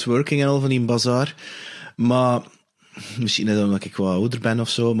remote working en al van die bazaar, maar misschien is dat omdat ik wat ouder ben of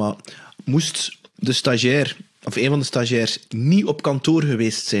zo, maar moest de stagiair, of een van de stagiairs, niet op kantoor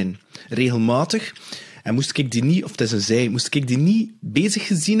geweest zijn, regelmatig, en moest ik die niet bezig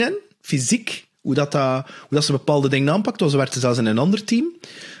gezien hebben, fysiek, hoe dat ze bepaalde dingen aanpakt, of ze werkte zelfs in een ander team,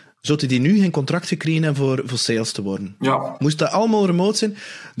 zou die nu geen contract gekregen hebben voor sales te worden. Ja. Moest dat allemaal remote zijn.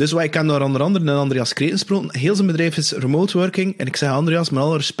 Dus wat ik kan daar onder andere Andreas Kreten gesproken. Heel zijn bedrijf is remote working. En ik zeg Andreas, met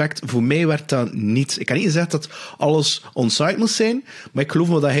alle respect, voor mij werkt dat niet. Ik kan niet zeggen dat alles on-site moet zijn, maar ik geloof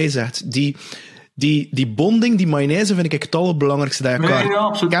wat hij zegt. Die bonding, die mayonaise, vind ik het allerbelangrijkste. Dat je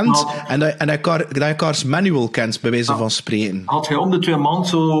elkaar kent en dat je elkaars manual kent, bij wijze van spreken. Had hij om de 2 maanden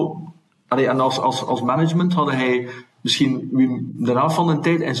zo... En als management hadden hij misschien de helft van de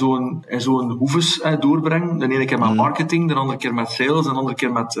tijd in zo'n hoeves doorbrengen. De ene keer met marketing, de andere keer met sales, de andere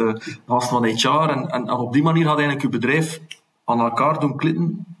keer met gasten van HR. En op die manier had eigenlijk je bedrijf aan elkaar doen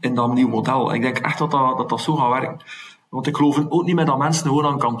klitten in dat nieuw model. Ik denk echt dat zo gaat werken. Want ik geloof ook niet meer dat mensen gewoon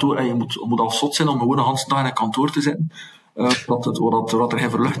aan een kantoor... Je moet al zot zijn om gewoon een hele dag in een kantoor te zitten. Wat er geen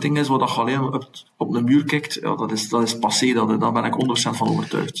verluchting is, wat je alleen op een muur kijkt, dat is passé, daar ben ik 100% van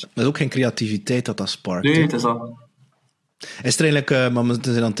overtuigd. Er is ook geen creativiteit dat sparkt. Nee, het is dat. Is er eigenlijk, maar we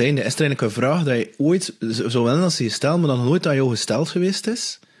zijn aan het einde, is er eigenlijk een vraag dat je ooit zou willen als je stelt, maar dan nooit aan jou gesteld geweest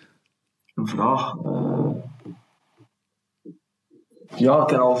is? Een vraag? Ja, ik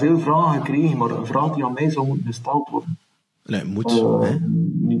heb al veel vragen gekregen, maar een vraag die aan mij zou moeten gesteld worden. Nee, moet.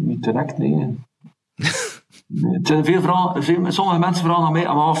 Niet direct, nee. Nee, het zijn veel vragen. Sommige mensen vragen aan mij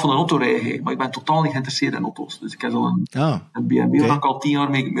af van een auto rijden, maar ik ben totaal niet geïnteresseerd in auto's. Dus ik heb zo'n een BMW waar ik al 10 jaar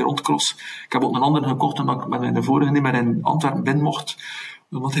mee rondcross. Ik heb ook een andere gekocht omdat ik met de vorige niet meer in Antwerpen binnen mocht,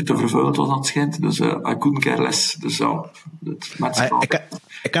 omdat hij te vervuild was aan het schijnt. Dus I couldn't care less. Dus ja,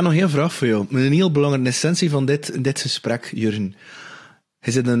 ik heb nog een vraag voor jou. Een heel belangrijke essentie van dit gesprek, Jurgen.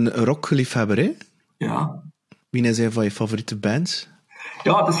 Je bent een rockliefhebber, hè? Ja. Wie is een van je favoriete bands?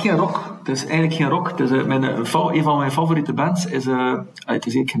 Ja, het is geen rock. Het is eigenlijk geen rock. Het is, een van mijn favoriete bands is... het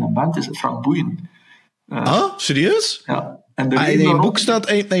is eigenlijk geen band, het is Frank Boeien. Serieus? Ja. En in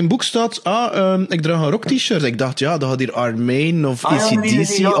een boek staat, ik draag een rock-t-shirt. Ik dacht, ja, dat had hier Armeen of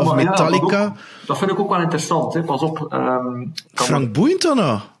AC/DC of Metallica. Ja, dat vind ik ook wel interessant, hè. Pas op. Frank Boeint dan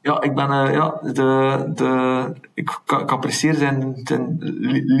nou? Ja, ik ben, ik apprecieer zijn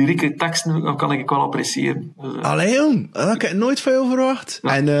lyrieke teksten, dat kan ik wel appreciëren. Allee, jong, dat heb ik nooit van jou verwacht.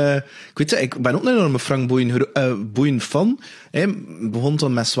 Ja. En ik weet het, ik ben ook een enorme Frank Boeint fan. Begon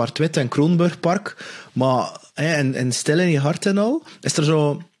dan met Zwart-Wit en Kroonburgpark, maar en Stil in je hart en al. Is er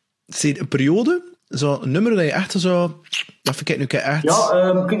zo een periode, zo'n nummer dat je echt zo... Dat vind ik nu echt...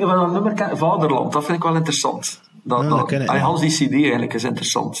 Ja, kun je van een nummer kennen? Vaderland, dat vind ik wel interessant. Hans, die CD eigenlijk is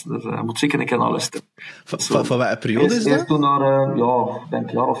interessant. Dus je moet zeker een keer naar luisteren. Van welke periode is dat? Hij is toen naar, ik denk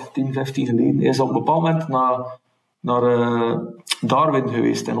een jaar of 10, 15 geleden. Hij is op een bepaald moment naar Darwin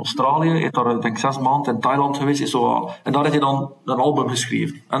geweest in Australië. Hij is daar, denk ik, 6 maanden in Thailand geweest. En daar heeft hij dan een album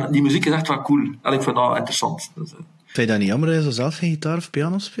geschreven. En die muziek is echt wel cool. En ik vind dat interessant. Dus, vind je dat niet jammer dat je zo zelf geen gitaar of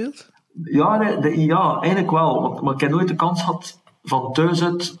piano speelt? Ja, eigenlijk wel. Maar ik heb nooit de kans gehad van thuis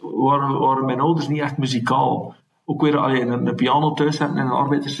uit, waren mijn ouders niet echt muzikaal. Ook weer een piano thuis hebben in een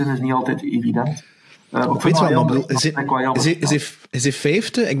arbeidersgezin is niet altijd evident. Ik weet wel, maar is hij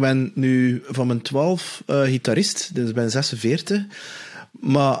 50? Ik ben nu van mijn 12 gitarist, dus ik ben 46.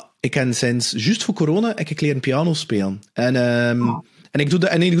 Maar ik ken sinds juist voor corona ik leren piano spelen. En ik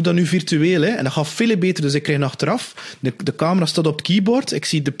doe dat nu virtueel, hè. En dat gaat veel beter. Dus ik krijg achteraf, de camera staat op het keyboard, ik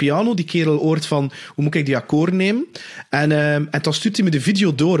zie de piano, die kerel hoort van, hoe moet ik die akkoord nemen? En dan stuurt hij me de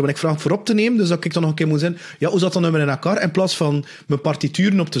video door, want ik vraag voor op te nemen, dus dat ik dan nog een keer moet zeggen, ja, hoe zat dat nummer in elkaar? In plaats van mijn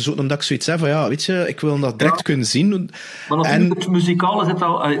partituren op te zoeken, omdat ik zoiets heb van, ja, weet je, ik wil dat direct kunnen zien. Maar natuurlijk, het muzikale zit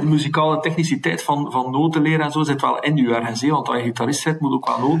wel, de muzikale techniciteit van noten leren en zo zit wel in je ergens, want als je gitarist bent, moet ook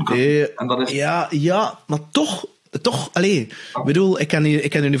wel noten kunnen. En dat is... Ja, maar toch, ik bedoel, ik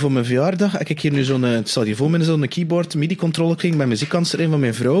ken nu voor mijn verjaardag, ik hier nu het staat hier voor me zo'n keyboard, MIDI-controller kring met muziekkansen erin van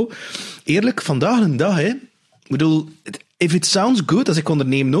mijn vrouw. Eerlijk, vandaag een dag, hè. Ik bedoel, if it sounds good, als ik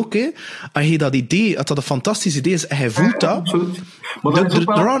onderneem ook, hè. Als je dat idee, dat een fantastisch idee is, en hij voelt dat... Absoluut. Maar dat is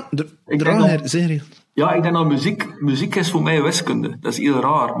ook ja, ik denk dat muziek is voor mij wiskunde. Dat is heel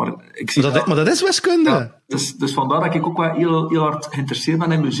raar, maar ik zie maar dat is wiskunde. Ja, dus vandaar dat ik ook wel heel hard geïnteresseerd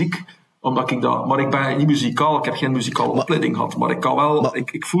ben in muziek. Omdat ik dat... Maar ik ben niet muzikaal, ik heb geen muzikale opleiding gehad. Maar ik kan wel...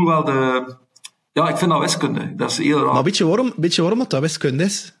 Ik voel wel de... Ja, ik vind dat wiskunde. Dat is heel raar. Maar weet je waarom dat wiskunde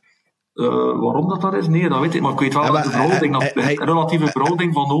is? Waarom dat is? Nee, dat weet ik. Maar ik weet wel dat de verhouding... de relatieve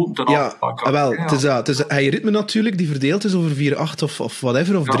verhouding van noten ten het is hij ritme natuurlijk, die verdeeld is over 4/8 of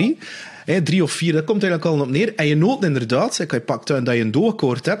whatever, of 3. 3 of 4, dat komt eigenlijk al op neer. En je noten inderdaad, als je pakt dat je een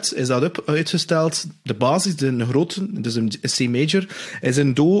do-akkoord hebt, is dat uitgesteld, de basis, de grote, dus een C major, is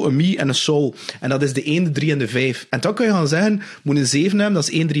een do, een mi en een sol. En dat is de 1, de 3 en de 5. En dan kan je gaan zeggen, moet een 7 hebben, dat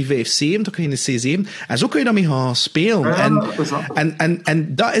is 1, 3, 5, 7, dan krijg je een C7. En zo kun je daarmee gaan spelen.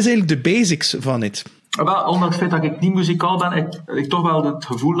 En dat is eigenlijk de basics van het. Wel, ondanks het feit dat ik niet muzikaal ben, heb ik toch wel het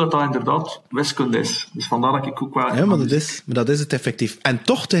gevoel dat dat inderdaad wiskunde is. Dus vandaar dat ik ook wel... Ja, maar dat is het effectief. En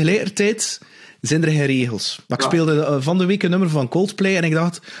toch, tegelijkertijd, zijn er geen regels. Maar ik speelde van de week een nummer van Coldplay en ik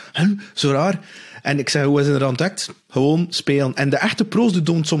dacht, zo raar. En ik zei, hoe is het er aan het act? Gewoon spelen. En de echte pro's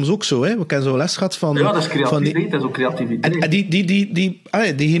doen het soms ook zo. Hè. We hebben zo'n les gehad van... Ja, dat is creativiteit. Dat is ook creativiteit.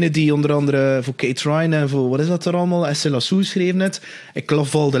 En diegene die onder andere voor Kate Ryan en voor, wat is dat er allemaal, Estelle Lassou geschreven heeft. Ik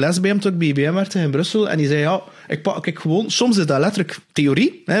volgde les bij hem toen ik bij IBM werd in Brussel. En die zei, ja, ik pak gewoon... Soms is dat letterlijk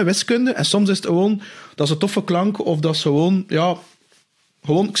theorie, wiskunde. En soms is het gewoon, dat is een toffe klank. Of dat is gewoon,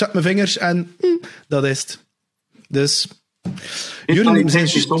 ik zet mijn vingers en dat is het. Dus... Jullie zijn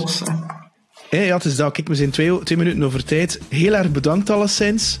soms... Ja, het is dat. Kijk, we zijn 2 minuten over tijd. Heel erg bedankt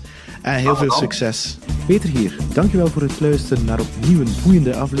alleszins. En heel veel succes. Peter hier. Dankjewel voor het luisteren naar opnieuw een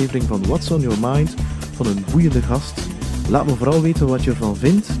boeiende aflevering van What's on Your Mind van een boeiende gast. Laat me vooral weten wat je ervan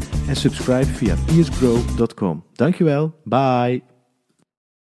vindt. En subscribe via piercegrow.com. Dankjewel. Bye.